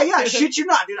 Yeah. Shit you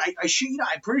not, dude. I shit you not.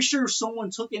 I'm pretty sure someone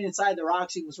took it inside the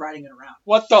Roxy and was riding it around.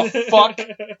 What the fuck?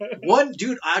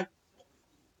 Dude,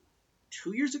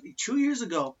 2 years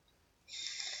ago,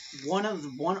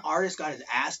 one artist got his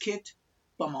ass kicked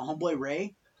by my homeboy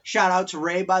Ray. Shout out to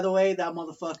Ray, by the way. That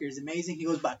motherfucker is amazing. He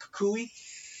goes by Kukui.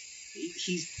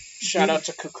 Shout out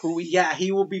to Kukui. Yeah,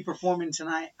 he will be performing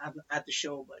tonight at the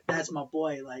show. But that's my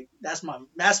boy. Like that's when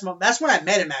I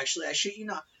met him. Actually, I shit you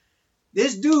not.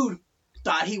 This dude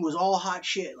thought he was all hot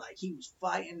shit. Like he was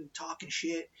fighting, talking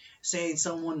shit, saying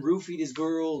someone roofied his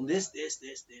girl, and this,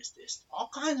 all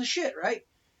kinds of shit. Right?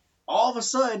 All of a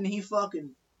sudden, he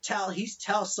fucking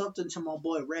tells something to my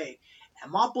boy Ray.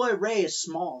 And my boy Ray is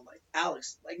small, like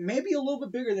Alex, like maybe a little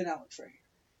bit bigger than Alex right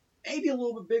here. Maybe a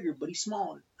little bit bigger, but he's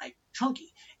small, like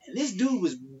chunky. And this dude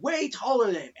was way taller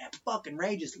than him, and fucking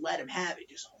Ray just let him have it.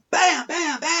 Just bam,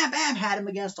 bam, bam, bam, had him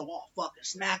against the wall, fucking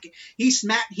smacking. He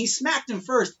smacked him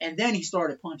first, and then he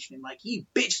started punching him. Like he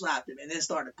bitch slapped him, and then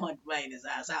started laying his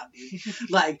ass out, dude.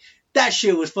 Like that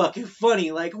shit was fucking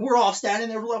funny. Like we're all standing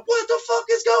there, we're like, what the fuck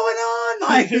is going on?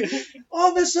 Like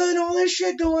all of a sudden, all this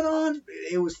shit going on.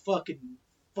 It was fucking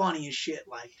funny as shit.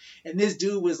 Like, and this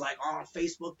dude was like on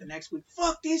Facebook the next week.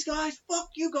 Fuck these guys. Fuck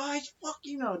you guys. Fuck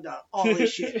you know all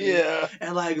this shit. Dude. Yeah.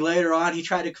 And like later on, he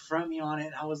tried to confront me on it.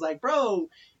 And I was like, bro,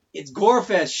 it's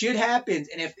Gorefest. Shit happens.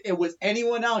 And if it was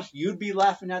anyone else, you'd be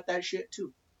laughing at that shit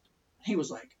too. He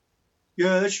was like,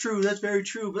 yeah, that's true. That's very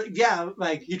true. But yeah,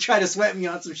 like he tried to sweat me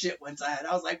on some shit one time.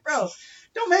 I was like, bro,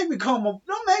 don't make me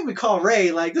call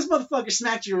Ray. Like this motherfucker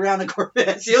smacked you around the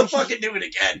Gorefest. He'll fucking do it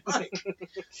again. Like,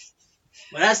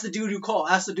 but that's the dude who call.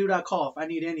 That's the dude I call if I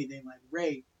need anything. Like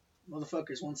Ray,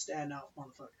 motherfucker's one standout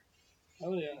motherfucker.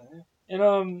 Oh yeah.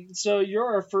 And so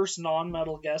you're our first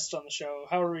non-metal guest on the show.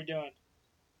 How are we doing?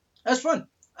 That's fun.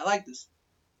 I like this.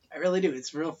 I really do.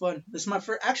 It's real fun. This is my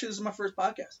first. Actually, this is my first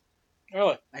podcast.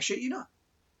 Really? I shit you not.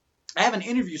 I have an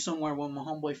interview somewhere with my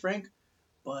homeboy Frank,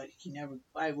 but he never.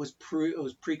 It was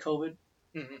pre-COVID,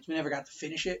 Mm-hmm. so we never got to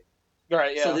finish it.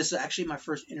 Right. Yeah. So this is actually my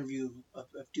first interview of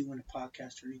doing a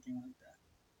podcast or anything like that.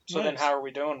 So then, how are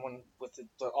we doing with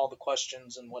all the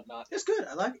questions and whatnot? It's good.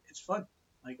 I like it. It's fun.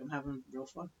 Like, I'm having real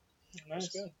fun. Nice.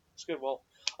 It's good. It's good. Well,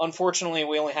 unfortunately,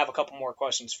 we only have a couple more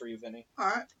questions for you, Vinny. All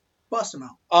right, bust them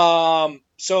out.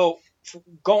 So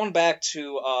going back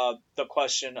to the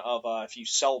question of if you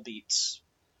sell beats,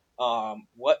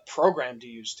 what program do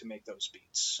you use to make those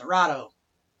beats? Serato.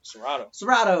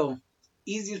 Serato.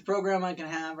 Easiest program I can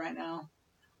have right now.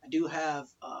 I do have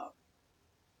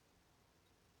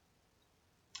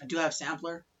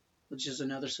Sampler, which is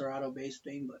another Serato based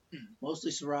thing, but mostly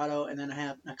Serato. And then I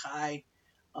have Nakai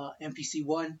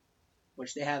MPC1,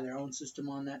 which they have their own system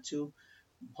on that too.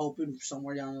 I'm hoping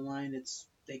somewhere down the line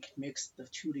they can mix the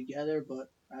two together,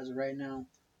 but as of right now,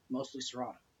 mostly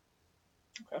Serato.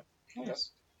 Okay. Nice.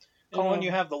 Colin,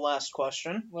 you have the last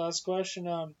question. Last question.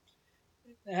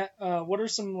 What are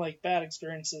some like bad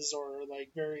experiences or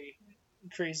like very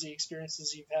crazy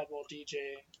experiences you've had while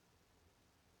DJing?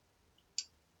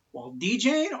 While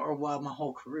DJing or while my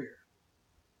whole career?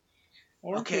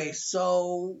 Okay,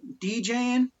 so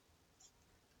DJing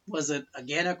was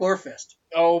again at Gorefest.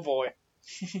 Oh boy.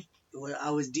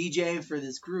 I was DJing for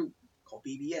this group called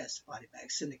BBS, Body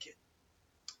Bag Syndicate.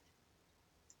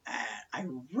 And I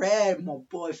read my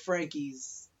boy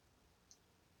Frankie's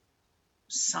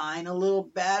sign a little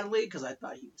badly because I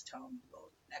thought he was telling me to go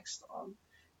to the next song.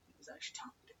 He was actually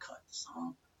telling me to cut the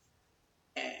song.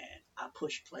 And I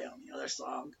pushed play on the other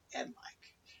song, and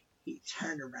like he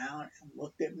turned around and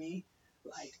looked at me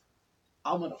like,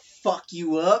 I'm gonna fuck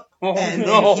you up. Oh, and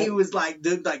no. then he was like,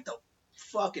 dude, like the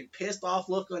fucking pissed off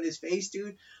look on his face,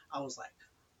 dude. I was like,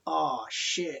 oh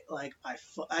shit, like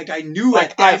I knew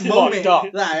Like, at that I moment, fucked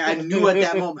up. like, I knew at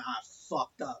that moment I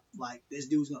fucked up. Like, this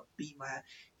dude's gonna beat my ass.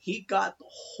 He got the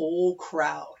whole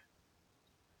crowd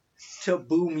to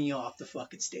boo me off the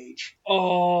fucking stage.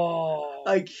 Oh.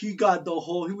 Like, he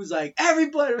was like,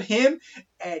 everybody, him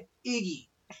and Iggy.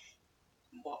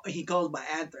 Well, he goes by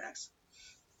Anthrax.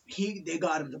 They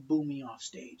got him to boo me off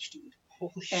stage, dude.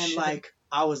 Holy And shit. like,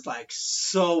 I was like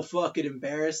so fucking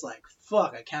embarrassed. Like,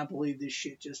 fuck, I can't believe this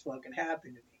shit just fucking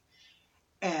happened to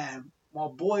me. And my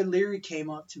boy Leary came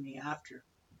up to me after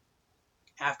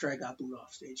I got booed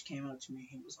off stage, came up to me.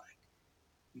 He was like,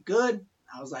 you good?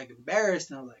 I was like embarrassed.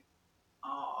 And I was like,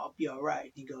 oh, I'll be all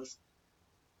right. He goes,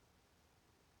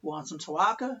 want some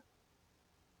Tawaka?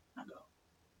 I go,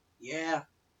 yeah.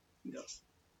 He goes,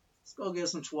 let's go get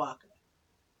some Tawaka.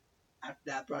 After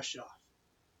that, brush it off.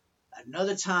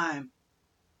 Another time,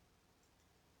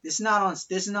 this is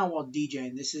not while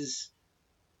DJing. This is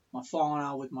my falling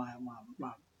out with my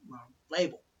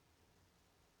label.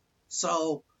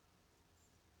 So,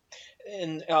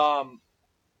 And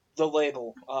the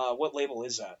label. What label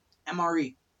is that?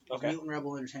 MRE, Okay. Mutant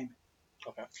Rebel Entertainment.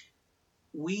 Okay.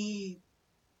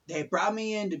 They brought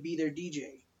me in to be their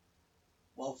DJ.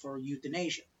 Well, for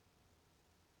Euthanasia.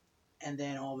 And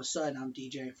then all of a sudden, I'm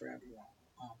DJing for everyone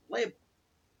on the label.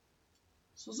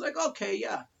 So it's like, okay,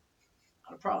 yeah,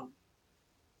 not a problem.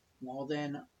 Well,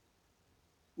 then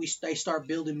they start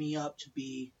building me up to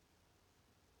be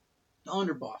the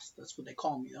underboss. That's what they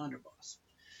call me, the underboss.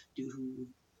 Dude who,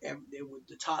 they were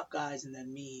the top guys, and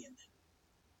then me, and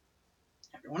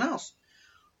then everyone else.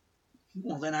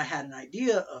 Well, then I had an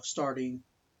idea of starting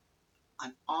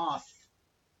an off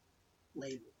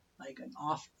label, like an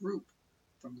off group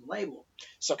from the label.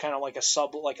 So kind of like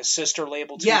a sister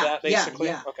label to Yeah, that, basically.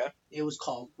 yeah. Okay. It was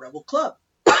called Rebel Club.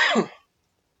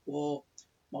 Well,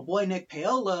 my boy Nick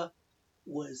Paola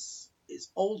is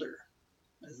older.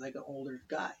 Is like an older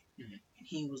guy. Mm-hmm. And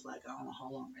he was like, I don't know how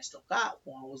long I still got.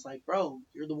 Well, I was like, bro,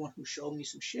 you're the one who showed me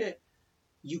some shit.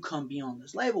 You come be on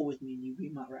this label with me and you be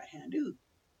my right hand dude.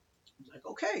 I was like,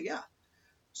 okay, yeah.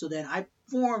 So then I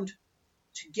formed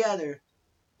together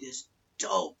this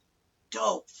dope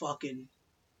fucking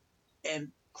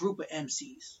group of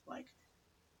MCs. Like,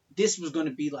 this was going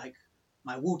to be like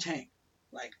my Wu-Tang.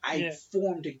 Like, I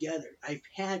formed together. I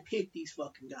handpicked these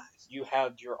fucking guys. You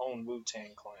had your own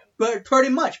Wu-Tang clan. But pretty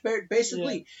much,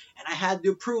 basically. Yeah. And I had the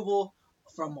approval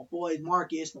from my boy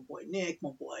Marcus, my boy Nick,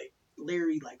 my boy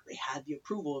Larry. Like, they had the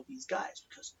approval of these guys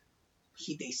because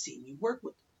they see me work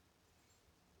with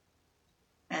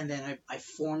them. And then I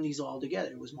formed these all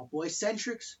together. It was my boy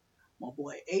Centrix, my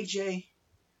boy AJ,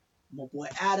 my boy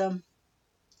Adam,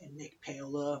 and Nick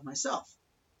Paola, myself.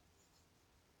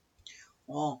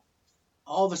 Well,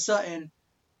 all of a sudden,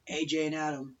 AJ and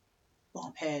Adam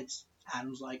bump heads.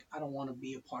 Adam's like, I don't want to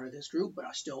be a part of this group, but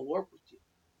I still work with you.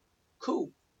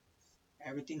 Cool.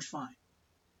 Everything's fine.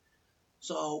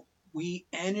 So we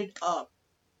ended up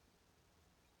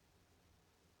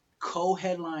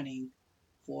co-headlining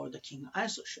for the King of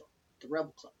ISO show, the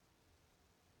Rebel Club.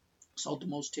 Sold the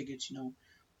most tickets,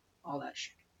 all that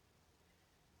shit.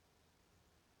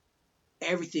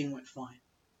 Everything went fine.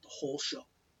 The whole show.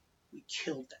 We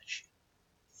killed that shit.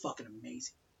 Fucking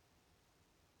amazing.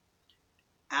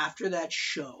 After that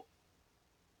show,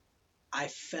 I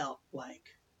felt like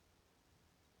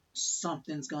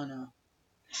something's gonna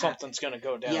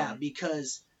go down. Yeah,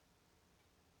 because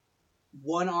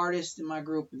one artist in my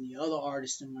group and the other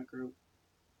artist in my group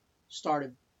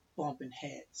started bumping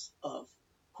heads of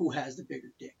who has the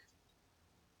bigger dick.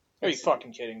 Are you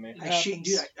fucking kidding me? It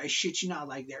I shit you not.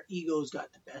 Like, their egos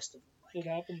got the best of them. Like, It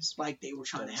happens. Like they were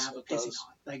trying to have a It pissing does.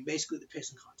 like basically the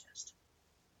pissing contest.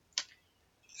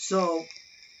 So,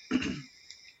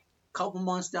 couple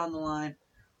months down the line,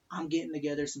 I'm getting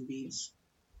together some beats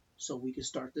so we can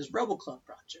start this Rebel Club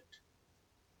project.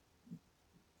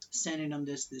 Sending them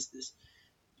this.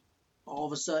 All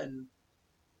of a sudden,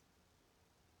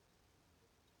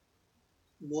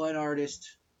 one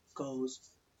artist goes,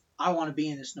 I want to be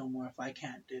in this no more if I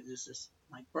can't do this.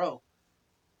 I'm like, bro,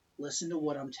 listen to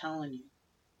what I'm telling you.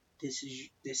 This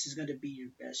is going to be your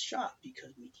best shot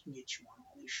because we can get you on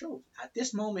all these shows. At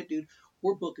this moment, dude,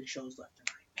 we're booking shows left and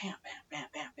right. Bam, bam, bam,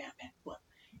 bam, bam, bam. But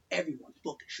everyone's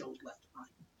booking shows left and right.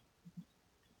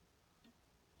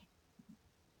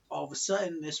 All of a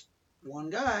sudden, this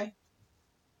one guy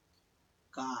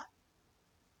got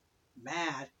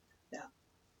mad that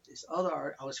this other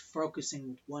art, I was focusing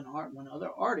with one other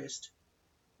artist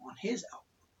on his album.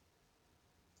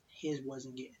 His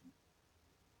wasn't getting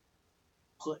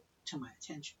put to my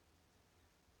attention.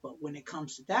 But when it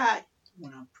comes to that,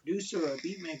 when I'm a producer or a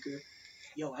beat maker,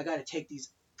 I got to take these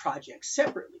projects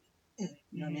separately. You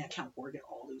know what I mean? I can't work at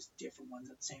all these different ones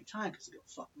at the same time because it'll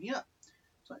fuck me up.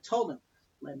 So I told him,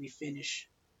 let me finish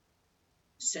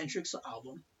Centric's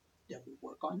album, then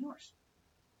we'll work on yours.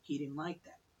 He didn't like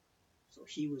that. So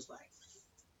he was like,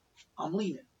 I'm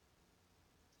leaving.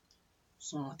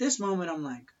 So at this moment, I'm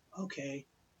like, okay,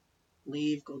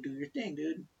 leave, go do your thing,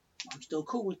 dude. I'm still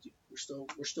cool with you.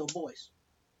 We're still boys.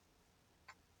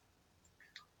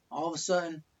 All of a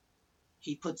sudden,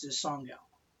 he puts his song out.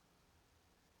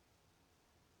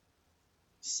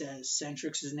 Says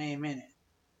Centric's name in it.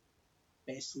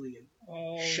 Basically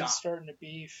a shot. He's starting to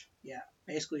beef. Yeah,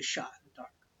 basically a shot in the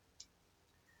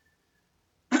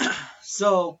dark.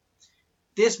 So,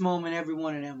 this moment,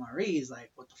 everyone in MRE is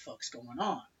like, what the fuck's going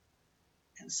on?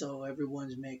 And so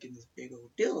everyone's making this big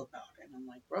old deal about it. And I'm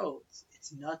like, bro,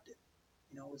 it's nothing.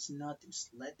 It's nothing. Just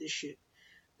let this shit.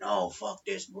 No, fuck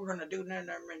this. We're going to do that.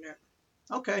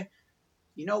 Okay.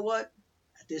 You know what?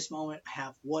 At this moment, I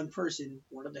have one person,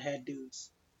 one of the head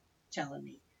dudes, telling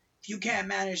me, if you can't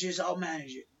manage this, I'll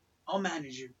manage it. I'll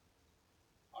manage you.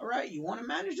 All right, you want to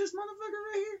manage this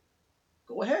motherfucker right here?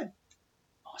 Go ahead.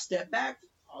 I'll step back.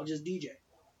 I'll just DJ.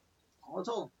 All I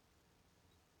told him.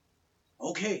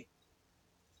 Okay.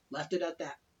 Left it at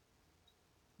that.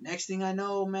 Next thing I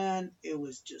know, man, it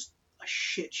was just a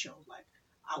shit show. Like,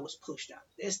 I was pushed out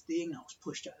of this thing. I was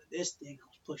pushed out of this thing. I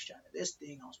was pushed out of this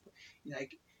thing.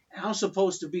 And I'm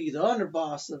supposed to be the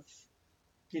underboss of,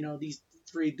 these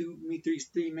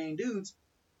three main dudes.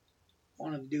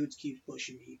 One of the dudes keeps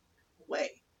pushing me away.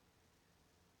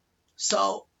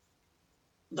 So,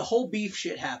 the whole beef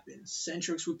shit happens.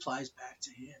 Centrix replies back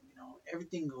to him.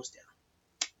 Everything goes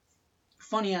down.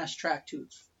 Funny ass track too.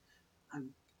 I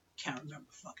can't remember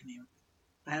the fucking name of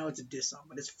it. I know it's a diss song,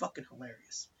 but it's fucking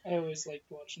hilarious. I always liked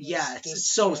watching. Yeah,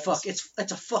 it's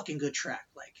a fucking good track.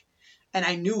 Like, and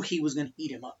I knew he was gonna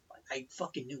eat him up. Like, I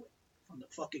fucking knew it from the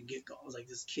fucking get go. I was like,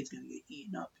 this kid's gonna get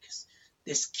eaten up because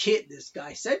this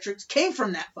guy Centrix came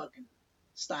from that fucking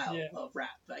style of rap.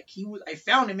 Like, I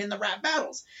found him in the rap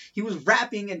battles. He was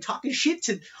rapping and talking shit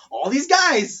to all these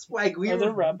guys. Like, Are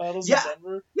there rap battles in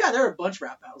Denver? Yeah, there are a bunch of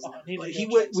rap battles in Denver.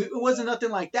 But it wasn't nothing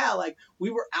like that. Like,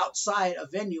 we were outside a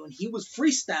venue and he was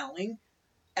freestyling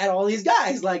at all these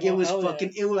guys. Like, it was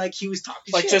fucking, it was like he was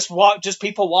talking like shit. Just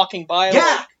people walking by.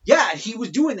 Yeah, he was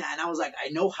doing that. And I was like, I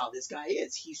know how this guy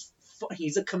is.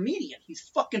 He's a comedian. He's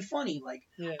fucking funny. Like,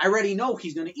 I already know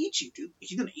he's gonna eat you, dude.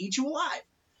 He's gonna eat you alive.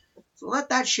 So let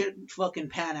that shit fucking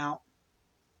pan out.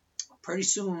 Pretty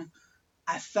soon,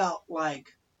 I felt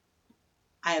like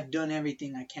I have done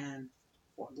everything I can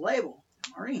for the label,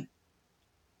 Marine.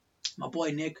 My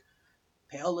boy Nick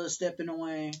Paola is stepping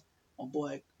away.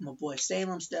 My boy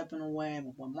Salem stepping away.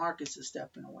 My boy Marcus is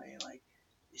stepping away. Like,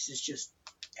 this is just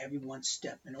everyone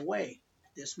stepping away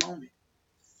at this moment.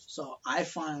 So I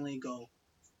finally go,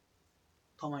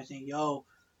 tell my thing, yo,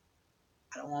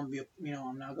 I don't want to be,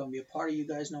 I'm not going to be a part of you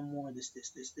guys no more. This.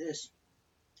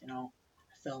 I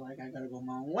felt like I got to go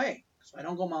my own way. So if I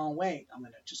don't go my own way, I'm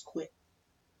going to just quit.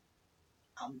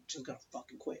 I'm just going to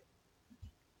fucking quit.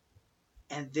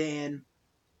 And then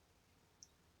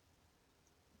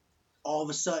all of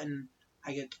a sudden,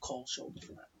 I get the cold shoulder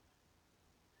from that.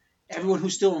 Everyone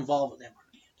who's still involved with them at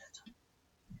that time.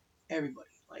 Everybody.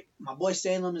 Like, my boy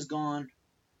Salem is gone.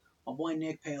 My boy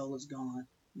Nick Pale is gone.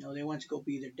 They went to go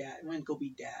be their dad. Went to go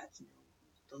be dads.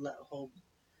 The whole,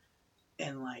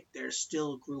 and like, there's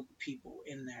still a group of people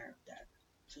in there that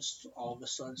just all of a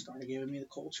sudden started giving me the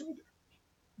cold shoulder.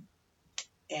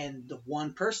 And the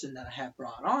one person that I had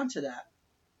brought on to that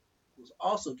was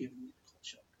also giving me the cold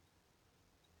shoulder.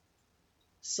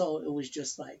 So it was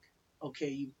just like, okay,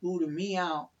 you booted me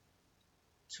out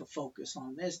to focus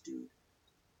on this dude,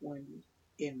 when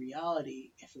in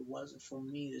reality, if it wasn't for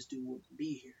me, this dude wouldn't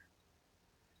be here.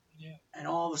 Yeah. And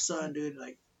all of a sudden, dude,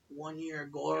 like 1 year,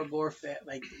 Gore Fest,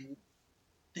 like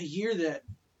the year that,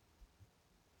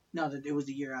 no, that it was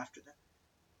the year after that.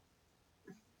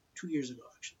 2 years ago,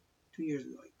 actually. 2 years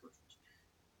ago,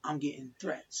 I'm getting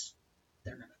threats.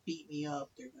 They're going to beat me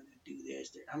up. They're going to do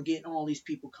this. I'm getting all these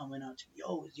people coming up to me.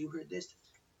 Yo, you heard this?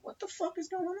 What the fuck is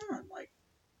going on? Like,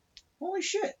 holy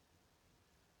shit.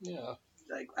 Yeah.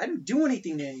 Like, I didn't do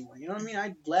anything to anyone. You know what I mean?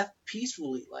 I left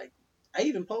peacefully. Like, I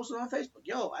even posted on Facebook,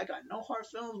 yo, I got no hard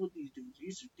feelings with these dudes.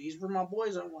 These were my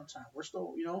boys at one time. We're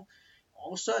still,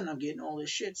 all of a sudden I'm getting all this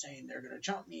shit saying they're going to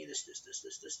jump me, this.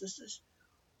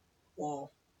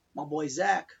 Well, my boy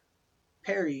Zach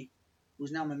Perry,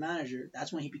 who's now my manager,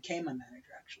 that's when he became my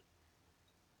manager, actually.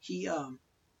 He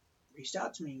reached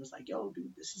out to me and was like, yo,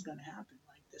 dude, this is going to happen.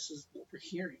 Like, this is what we're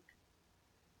hearing.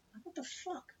 I'm like, what the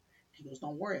fuck? He goes,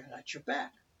 don't worry, I got your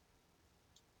back.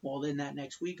 Well, then that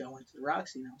next week I went to the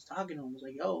Roxy and I was talking to him. I was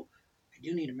like, yo, I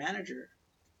do need a manager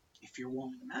if you're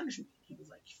willing to manage me. He was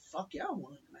like, fuck yeah, I'm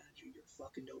willing to manage you. You're a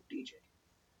fucking dope DJ.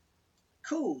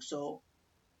 Cool. So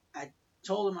I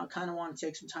told him I kind of want to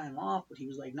take some time off, but he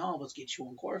was like, no, let's get you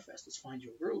on Corefest. Let's find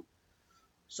you a group.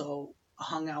 So I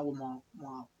hung out with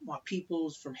my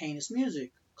peoples from Heinous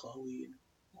Music, Chloe and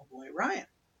my boy Ryan.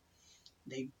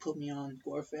 They put me on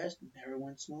Corefest and never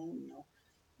went smooth.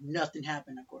 Nothing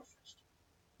happened at Corefest.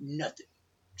 Nothing.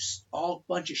 Just all a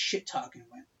bunch of shit talking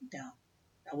went down.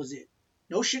 That was it.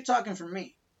 No shit talking from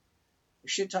me.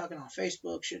 Shit talking on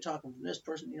Facebook, shit talking from this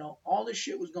person. All this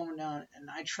shit was going down,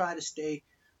 and I try to stay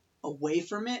away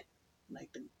from it,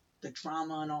 like the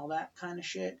drama and all that kind of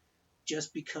shit,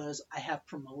 just because I have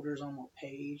promoters on my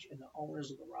page and the owners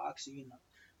of the Roxy and the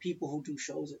people who do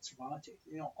shows at Cervantes.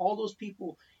 All those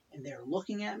people, and they're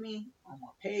looking at me on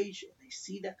my page, and they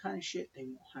see that kind of shit, they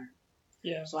won't hire me.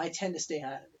 Yeah. So I tend to stay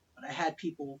out of it. But I had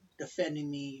people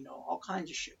defending me, all kinds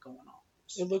of shit going on.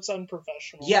 It looks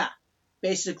unprofessional. Yeah,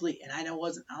 basically. And I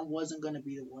wasn't going to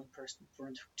be the one person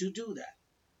to do that.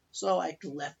 So I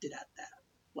left it at that.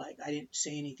 Like, I didn't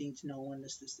say anything to no one,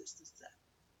 this, that.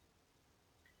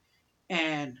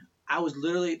 And I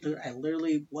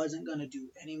literally wasn't going to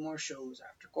do any more shows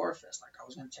after Gorefest. Like, I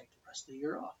was going to take the rest of the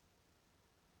year off.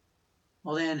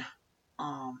 Well, then,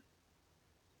 I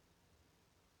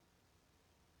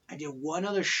did one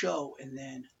other show, and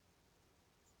then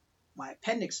my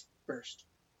appendix burst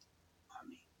on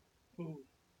me. Ooh.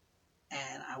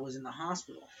 And I was in the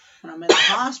hospital. When I'm in the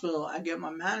hospital, I get my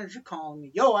manager calling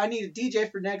me, yo, I need a DJ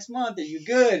for next month. Are you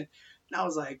good? And I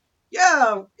was like,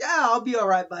 yeah, I'll be all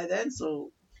right by then.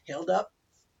 So, healed up,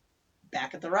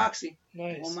 back at the Roxy,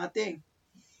 Nice. doing my thing.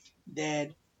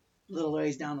 Then, little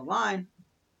ways down the line,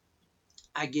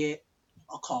 I get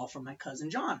a call from my cousin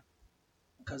Jonathan.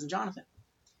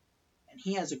 And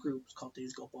he has a group called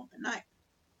Things Go Bump at Night.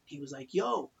 He was like,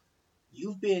 yo,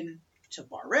 you've been to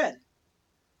Bar Red.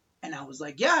 And I was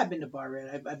like, yeah, I've been to Bar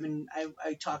Red. I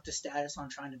talked to Status on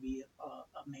trying to be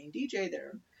a main DJ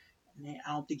there. And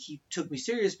I don't think he took me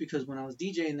serious because when I was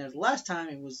DJing there the last time,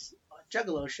 it was a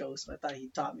Juggalo show. So I thought he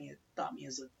thought me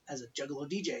as a Juggalo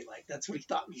DJ. Like, that's what he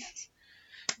thought me as.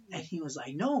 And he was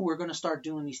like, no, we're going to start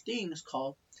doing these things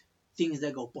called Things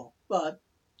That Go Bump. But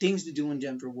things to do in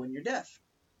Denver when you're deaf.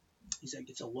 He's like,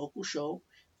 it's a local show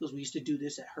because we used to do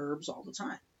this at Herb's all the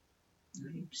time.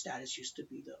 And Status used to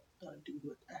be the dude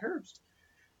at Herb's.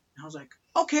 And I was like,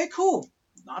 okay, cool.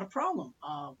 Not a problem.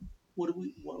 What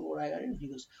I got in? He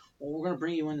goes, well, we're going to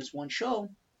bring you in this one show.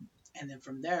 And then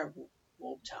from there,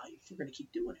 we'll tell you if we're going to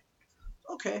keep doing it.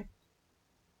 Okay.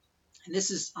 And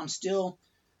I'm still,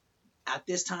 at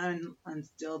this time, I'm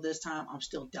still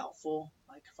doubtful.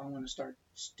 Like, if I want to start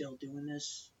still doing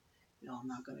this, I'm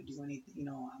not going to do anything.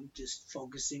 I'm just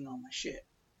focusing on my shit,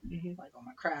 like on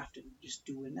my craft and just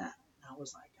doing that. And I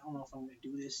was like, I don't know if I'm going to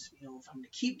do this, if I'm going to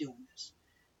keep doing this.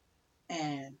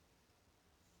 And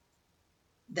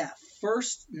that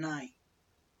first night,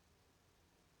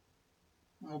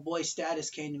 my boy Status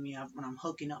came to me when I'm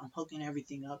hooking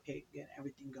everything up, getting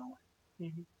everything going.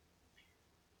 Mm-hmm.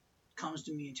 Comes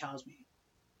to me and tells me,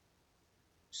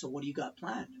 so what do you got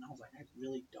planned? And I was like, I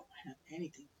really don't have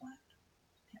anything planned.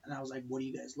 And I was like, what are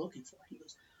you guys looking for? He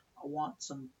goes, I want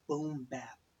some boom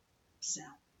bap sound.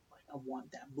 Like, I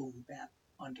want that boom bap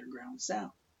underground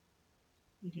sound.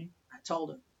 Mm-hmm. I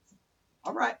told him,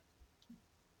 all right.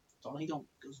 That's all he don't.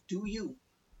 He goes, do you.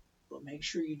 But make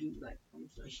sure you do, like,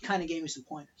 he kind of gave me some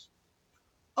pointers.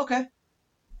 Okay.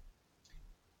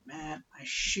 Man, I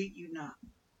shit you not.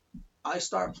 I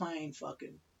start playing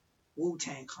fucking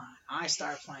Wu-Tang Clan. I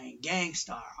start playing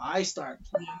Gangstar. I start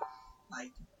playing,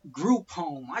 like, Group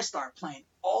Home. I start playing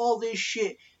all this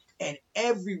shit. And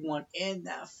everyone in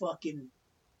that fucking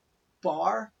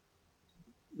bar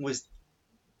was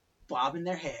bobbing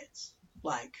their heads.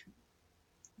 Like,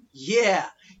 yeah,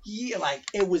 like,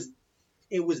 it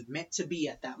was meant to be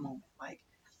at that moment. Like,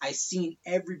 I seen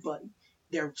everybody.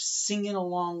 They're singing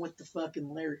along with the fucking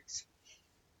lyrics.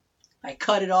 I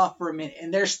cut it off for a minute,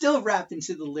 and they're still rapping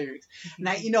to the lyrics.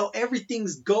 Now,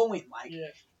 everything's going, like, Yeah.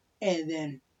 and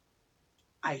then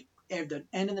at the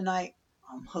end of the night,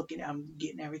 I'm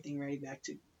getting everything ready back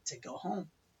to go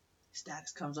home.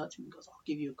 Status comes up to me and goes, I'll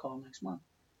give you a call next month.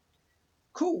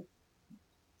 Cool.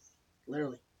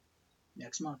 Literally.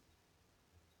 Next month.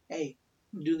 Hey,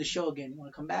 we're doing the show again. You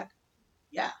want to come back?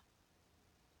 Yeah.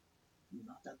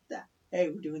 Not that. Hey,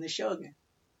 we're doing the show again.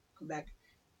 Come back.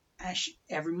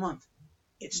 Every month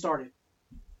it started.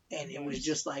 And it was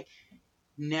just like,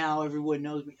 now everyone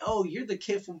knows me. Oh, you're the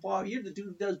kid from Bar. You're the dude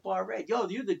who does Bar Red. Yo,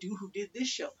 you're the dude who did this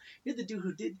show. You're the dude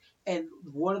who did. And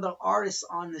one of the artists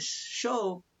on the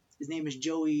show, his name is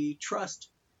Joey Trust.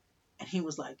 And he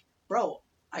was like, bro,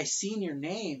 I seen your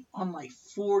name on like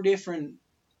four different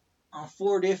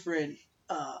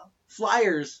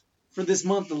flyers for this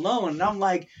month alone. And I'm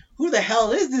like, who the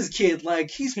hell is this kid? Like,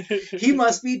 he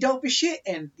must be dope as shit.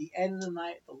 And the end of the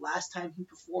night, the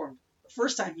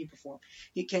first time he performed,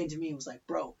 he came to me and was like,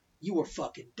 bro, you were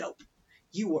fucking dope.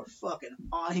 You were fucking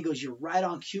on. He goes, you're right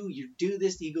on cue. You do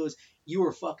this. He goes, you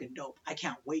were fucking dope. I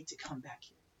can't wait to come back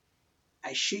here.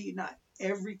 I shit you not.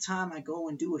 Every time I go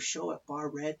and do a show at Bar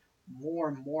Red, more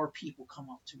and more people come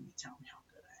up to me and tell me how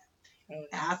good I am. Oh,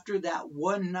 yeah. After that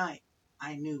one night,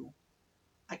 I knew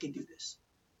I can do this.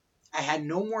 I had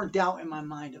no more doubt in my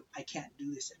mind of I can't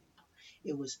do this anymore.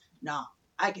 It was,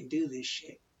 I can do this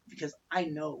shit because I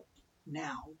know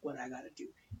now what I got to do.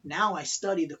 Now I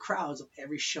study the crowds of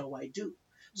every show I do.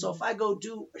 So if I go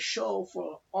do a show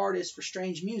for artists for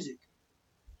Strange Music,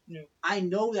 Yeah. I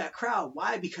know that crowd.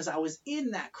 Why? Because I was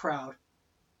in that crowd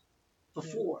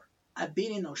before. Yeah. I've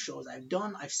been in those shows.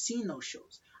 I've seen those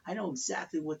shows. I know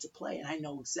exactly what to play, and I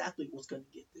know exactly what's going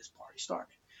to get this party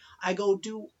started. I go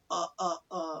do a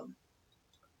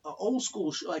old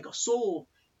school show, like a soul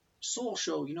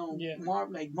show, Yeah.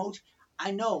 like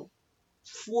I know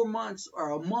 4 months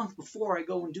or a month before I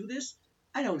go and do this,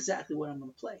 I know exactly what I'm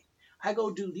going to play. I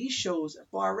go do these shows at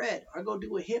Bar Red, or I go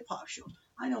do a hip hop show.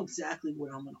 I know exactly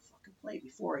what I'm going to fucking play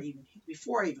before I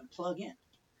even plug in.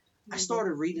 I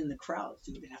started reading the crowds,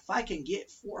 dude. And if I can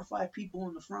get 4 or 5 people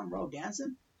in the front row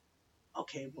dancing,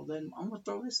 okay, well then I'm going to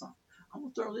throw this on.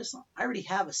 I already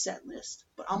have a set list,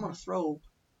 but I'm going to throw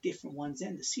different ones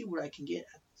in to see what I can get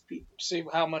at these people. See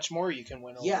how much more you can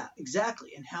win over. Yeah,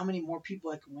 exactly. And how many more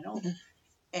people I can win over.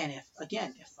 And if at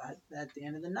the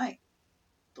end of the night,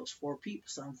 those 4 people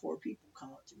come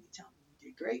up to me and tell me you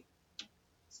did great.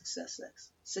 Success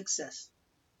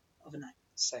of a night.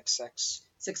 Success.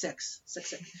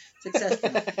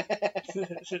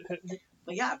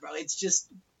 But yeah, bro, it's just,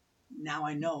 now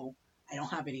I know I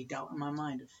don't have any doubt in my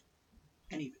mind of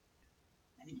any of it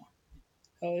anymore.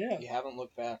 Oh yeah. You haven't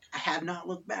looked back. I have not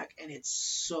looked back, and it's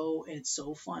so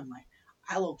fun. Like,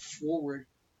 I look forward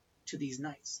to these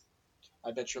nights.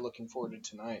 I bet you're looking forward to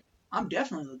tonight. I'm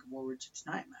definitely looking forward to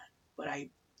tonight, man. But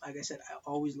like I said, I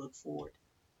always look forward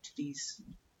to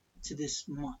this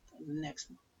month, the next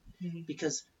month. Mm-hmm.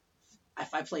 Because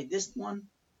if I play this one,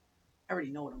 I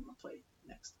already know what I'm going to play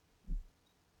next.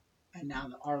 And now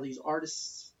these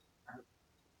artists are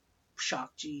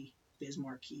Shock G, Biz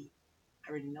Marquee.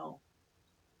 I already know.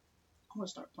 I'm going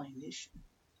to start playing this shit.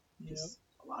 Because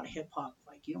a lot of hip hop,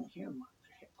 like, you don't hear a lot of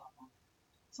their hip hop on there.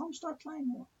 So I'm going to start playing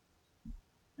more. You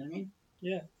know what I mean?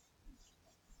 Yeah.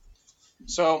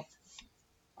 So,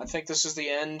 I think this is the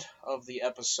end of the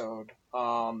episode.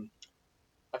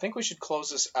 I think we should close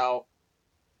this out.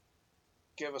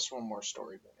 Give us one more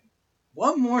story, Vinny.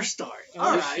 One more story. Oh,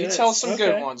 All You right. shit. tell some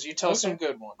Okay. good ones. You tell Okay. some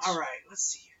good ones. All right. Let's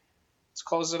see. Let's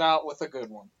close it out with a good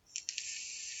one.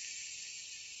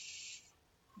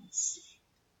 Let's see.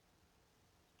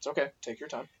 It's okay. Take your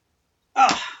time.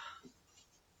 Ah.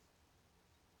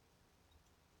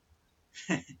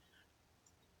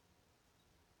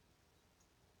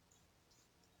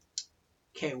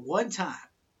 Okay, one time.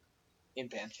 In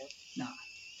Bandcamp? Nah.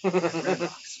 Red Red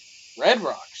Rocks. Red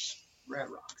Rocks. Red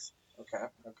Rocks. Okay.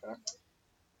 Okay.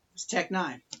 It's Tech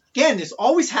 9. Again, this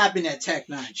always happened at Tech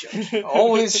 9 shows.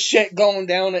 Always shit going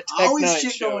down at Tech Always 9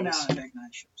 shit shows. going down at Tech 9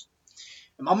 shows.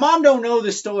 And my mom don't know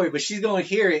this story, but she's gonna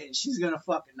hear it and she's gonna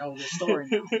fucking know this story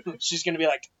now. She's gonna be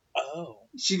like, oh.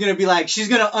 She's gonna be like, she's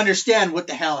gonna understand what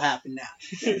the hell happened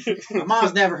now. My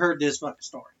mom's never heard this fucking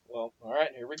story. Well, all right.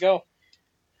 Here we go.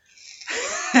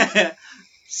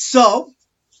 So,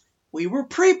 we were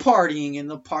pre-partying in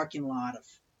the parking lot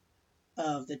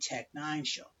of the Tech 9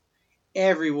 show.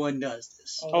 Everyone does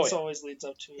this. Oh, this yeah. always leads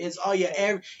up to it. It's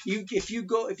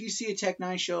if you see a Tech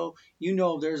 9 show, you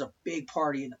know there's a big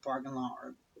party in the parking lot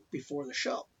or before the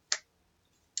show.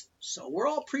 So we're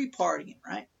all pre-partying,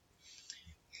 right?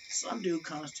 Some dude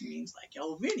comes to me and he's like,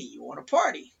 "Yo, Vinny, you want to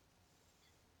party?"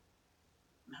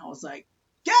 And I was like,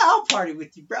 "Yeah, I'll party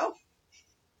with you, bro."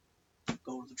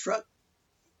 Go to the truck.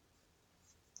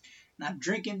 And I'm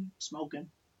drinking, smoking.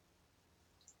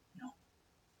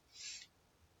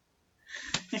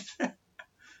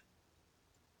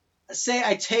 Say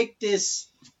I take this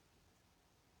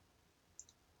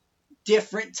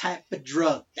different type of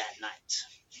drug that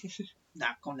night.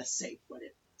 Not gonna say what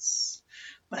it is,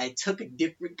 but I took a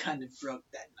different kind of drug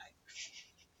that night,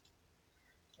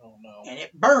 Oh no. and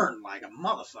it burned like a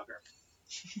motherfucker.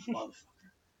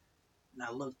 And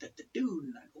I looked at the dude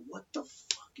and I go, "What the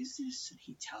fuck is this?" And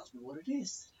he tells me what it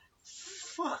is. And I go,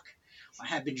 "Fuck, I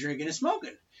have been drinking and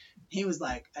smoking." He was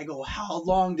like, I go, "How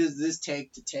long does this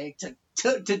take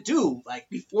to do, like,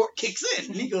 before it kicks in?"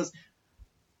 And he goes,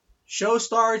 "Show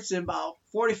starts in about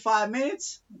 45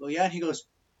 minutes. I go, "Yeah." And he goes,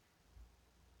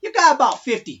 "You got about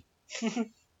 50. I go,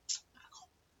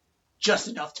 "Just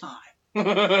enough time."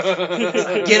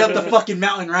 Get up the fucking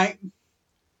mountain, right?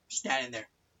 Standing there.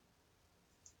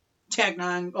 Tech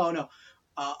 9, oh no.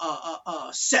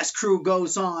 Cess Crew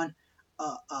goes on.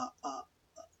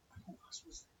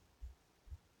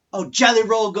 Jelly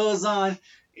Roll goes on,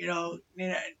 and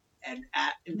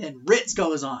then Ritz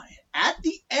goes on. At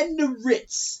the end of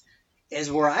Ritz is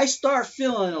where I start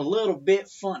feeling a little bit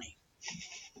funny.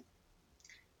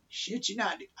 Shit you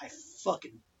not, I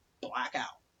fucking black out.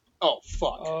 Oh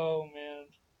fuck. Oh, man.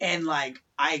 And like,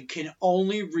 I can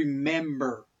only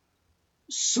remember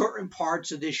certain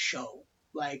parts of this show.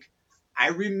 Like, I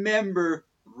remember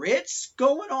Ritz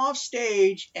going off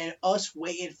stage and us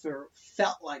waiting for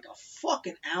felt like a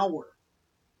fucking hour.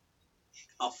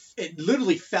 It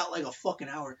literally felt like a fucking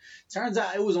hour. Turns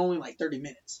out it was only like 30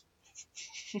 minutes.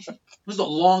 It was the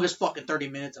longest fucking 30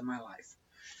 minutes of my life.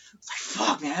 It's like,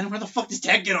 fuck, man, where the fuck does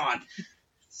Tech get on?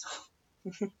 So,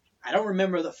 I don't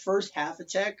remember the first half of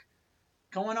Tech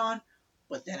going on,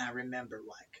 but then I remember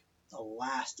like the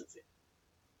last of it.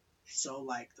 So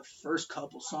like the first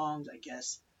couple songs, I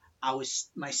guess,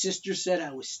 my sister said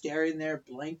I was staring there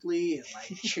blankly and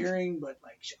like cheering, but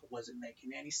like it wasn't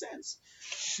making any sense.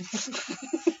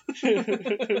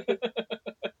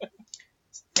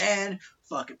 Then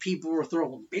fucking people were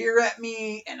throwing beer at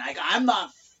me, and like I'm not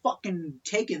fucking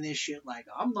taking this shit. Like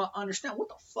I'm not understanding what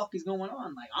the fuck is going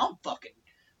on. Like I'm fucking.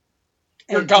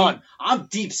 You're gone. I'm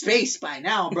deep space by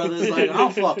now, brothers. Like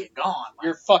I'm fucking gone. Like,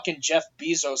 You're fucking Jeff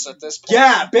Bezos at this point.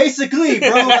 yeah, basically, bro.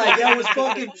 Like that was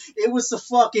fucking. It was the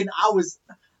fucking.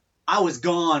 I was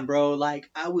gone, bro. Like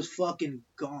I was fucking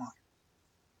gone.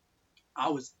 I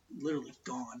was literally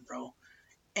gone, bro.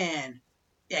 And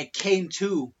it came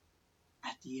to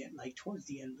at the end, like towards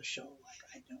the end of the show. Like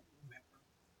I don't remember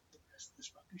the rest of this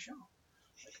fucking show.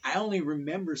 Like I only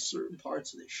remember certain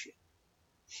parts of this shit,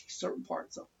 certain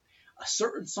parts of a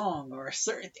certain song or a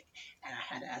certain thing. And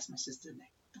I had to ask my sister, what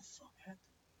the fuck happened?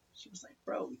 She was like,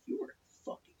 "Bro, you were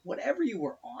fucking, whatever you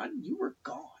were on, you were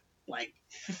gone. Like,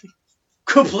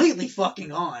 completely fucking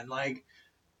gone. Like,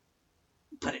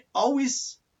 but it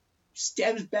always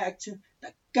stems back to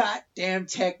the goddamn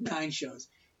Tech 9 shows.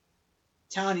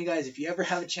 Telling you guys, if you ever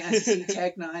have a chance to see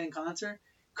Tech 9 in concert,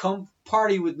 come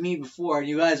party with me before, and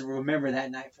you guys will remember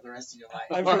that night for the rest of your life.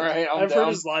 I've heard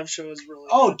his live show is really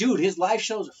Oh, good. dude, his live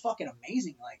shows are fucking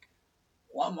amazing. Like,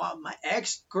 my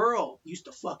ex-girl used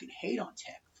to fucking hate on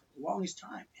Tech for the longest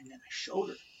time, and then I showed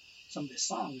her some of his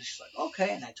songs, and she's like,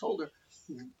 okay, and I told her,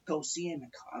 go see him in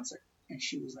concert, and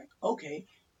she was like, okay,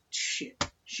 shit.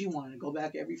 She wanted to go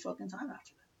back every fucking time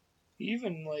after that. He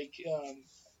even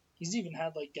he's even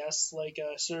had like guests like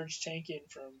Serge Tankian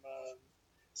from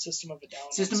System of a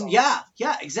Down. System, songs.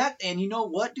 yeah, exactly. And you know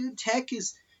what, dude? Tech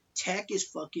is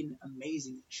fucking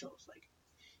amazing at shows.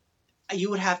 Like, you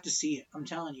would have to see it. I'm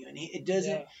telling you, and it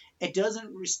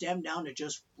doesn't stem down to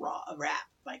just rap.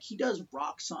 Like, he does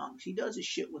rock songs. He does his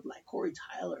shit with like Corey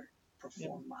Tyler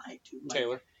perform live too.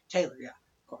 Like, Taylor, yeah,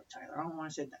 Corey Tyler. I don't want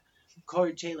to say that.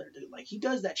 Corey Taylor, dude. Like, he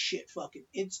does that shit. Fucking,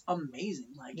 it's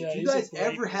amazing. Like, if you guys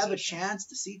ever have a chance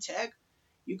to see Tech,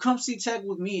 you come see Tech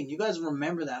with me, and you guys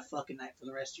remember that fucking night for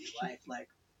the rest of your life. Like,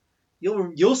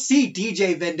 you'll see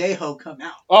DJ Vendejo come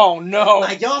out. Oh no!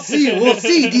 Like, we'll see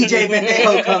DJ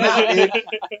Vendejo come out, dude.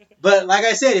 But like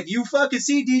I said, if you fucking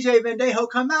see DJ Vendejo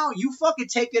come out, you fucking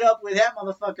take it up with that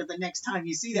motherfucker the next time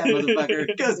you see that motherfucker,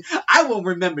 because I won't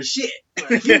remember shit.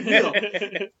 But he will.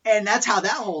 And that's how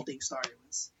that whole thing started.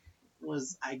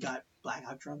 Was I got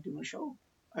blackout drunk doing a show.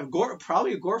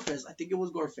 Probably a Gorefest. I think it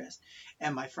was Gorefest.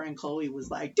 And my friend Chloe was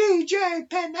like, DJ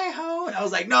Pendejo. And I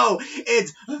was like, no,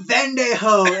 it's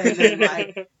Vendejo. And then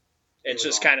like, it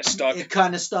just kind of stuck. It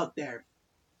kind of stuck there.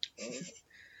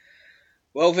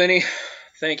 Well, Vinny,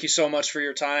 thank you so much for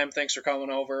your time. Thanks for coming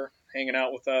over, hanging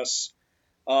out with us.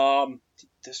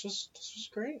 This was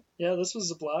great. Yeah, this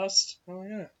was a blast. Oh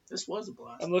yeah, this was a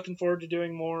blast. I'm looking forward to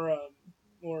doing more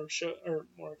show or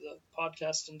more of the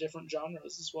podcast in different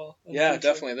genres as well. Yeah,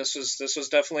 definitely. This was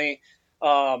definitely,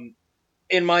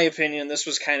 in my opinion, this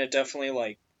was kind of definitely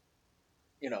like,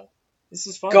 this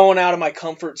is fun. Going out of my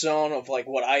comfort zone of like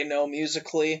what I know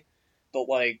musically, but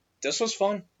like this was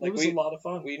fun. Like, it was a lot of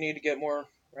fun. We need to get more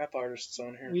rap artists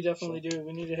on here. We definitely do.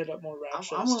 We need to hit up more rap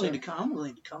shows. I'm willing to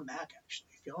come back actually.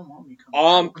 If y'all want me to come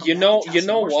back,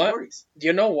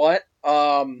 you know what?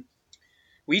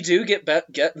 We do get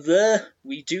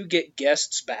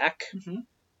guests back,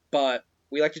 but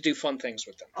we like to do fun things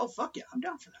with them. Oh fuck yeah, I'm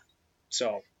down for that.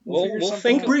 So I'll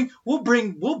bring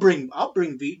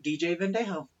DJ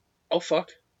Vendejo. Oh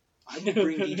fuck. I will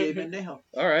bring DJ Vendejo.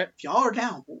 All right. If y'all are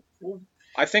down,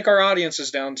 I think our audience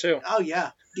is down too. Oh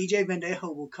yeah, DJ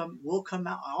Vendejo will come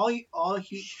out. All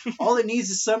it needs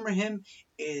to summer him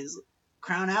is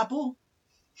Crown Apple,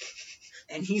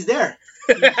 and he's there.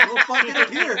 He'll fucking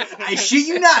appear. I shit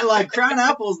you not. Like Crown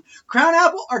Apple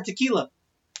or tequila.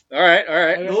 All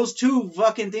right. Those two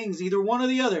fucking things, either one or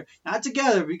the other, not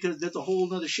together, because that's a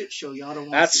whole other shit show. Y'all don't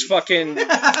want. That's fucking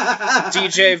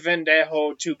DJ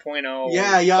Vendejo 2.0.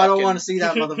 Yeah, y'all don't want to see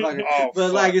that motherfucker. Oh, but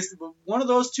fuck. like, it's one of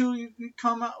those two. You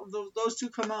come out. Those two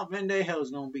come out.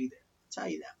 Vendejo's gonna be there. I'll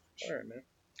tell you that much. All right, man.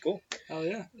 Cool. Oh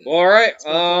yeah. Well, all right.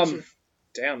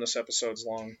 Damn, this episode's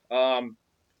long.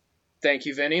 Thank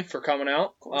you, Vinny, for coming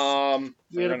out.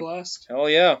 We had a blast. Hell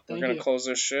yeah. Thank We're going you. to close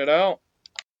this shit out.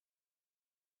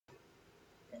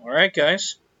 All right,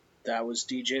 guys. That was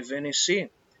DJ Vinny C.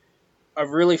 A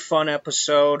really fun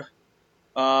episode.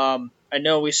 I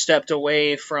know we stepped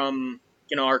away from,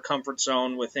 our comfort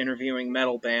zone with interviewing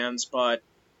metal bands, but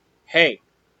hey,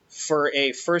 for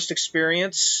a first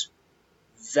experience,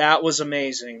 that was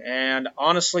amazing. And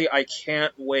honestly, I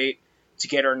can't wait to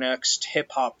get our next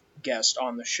hip-hop guest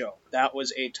on the show. That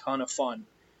was a ton of fun.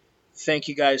 Thank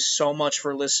you guys so much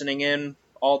for listening in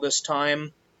all this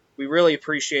time. We really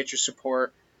appreciate your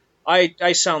support.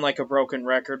 I sound like a broken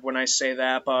record when I say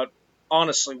that, but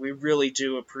honestly, we really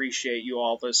do appreciate you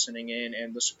all listening in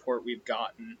and the support we've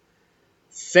gotten.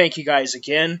 Thank you guys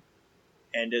again,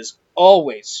 and as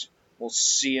always, we'll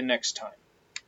see you next time.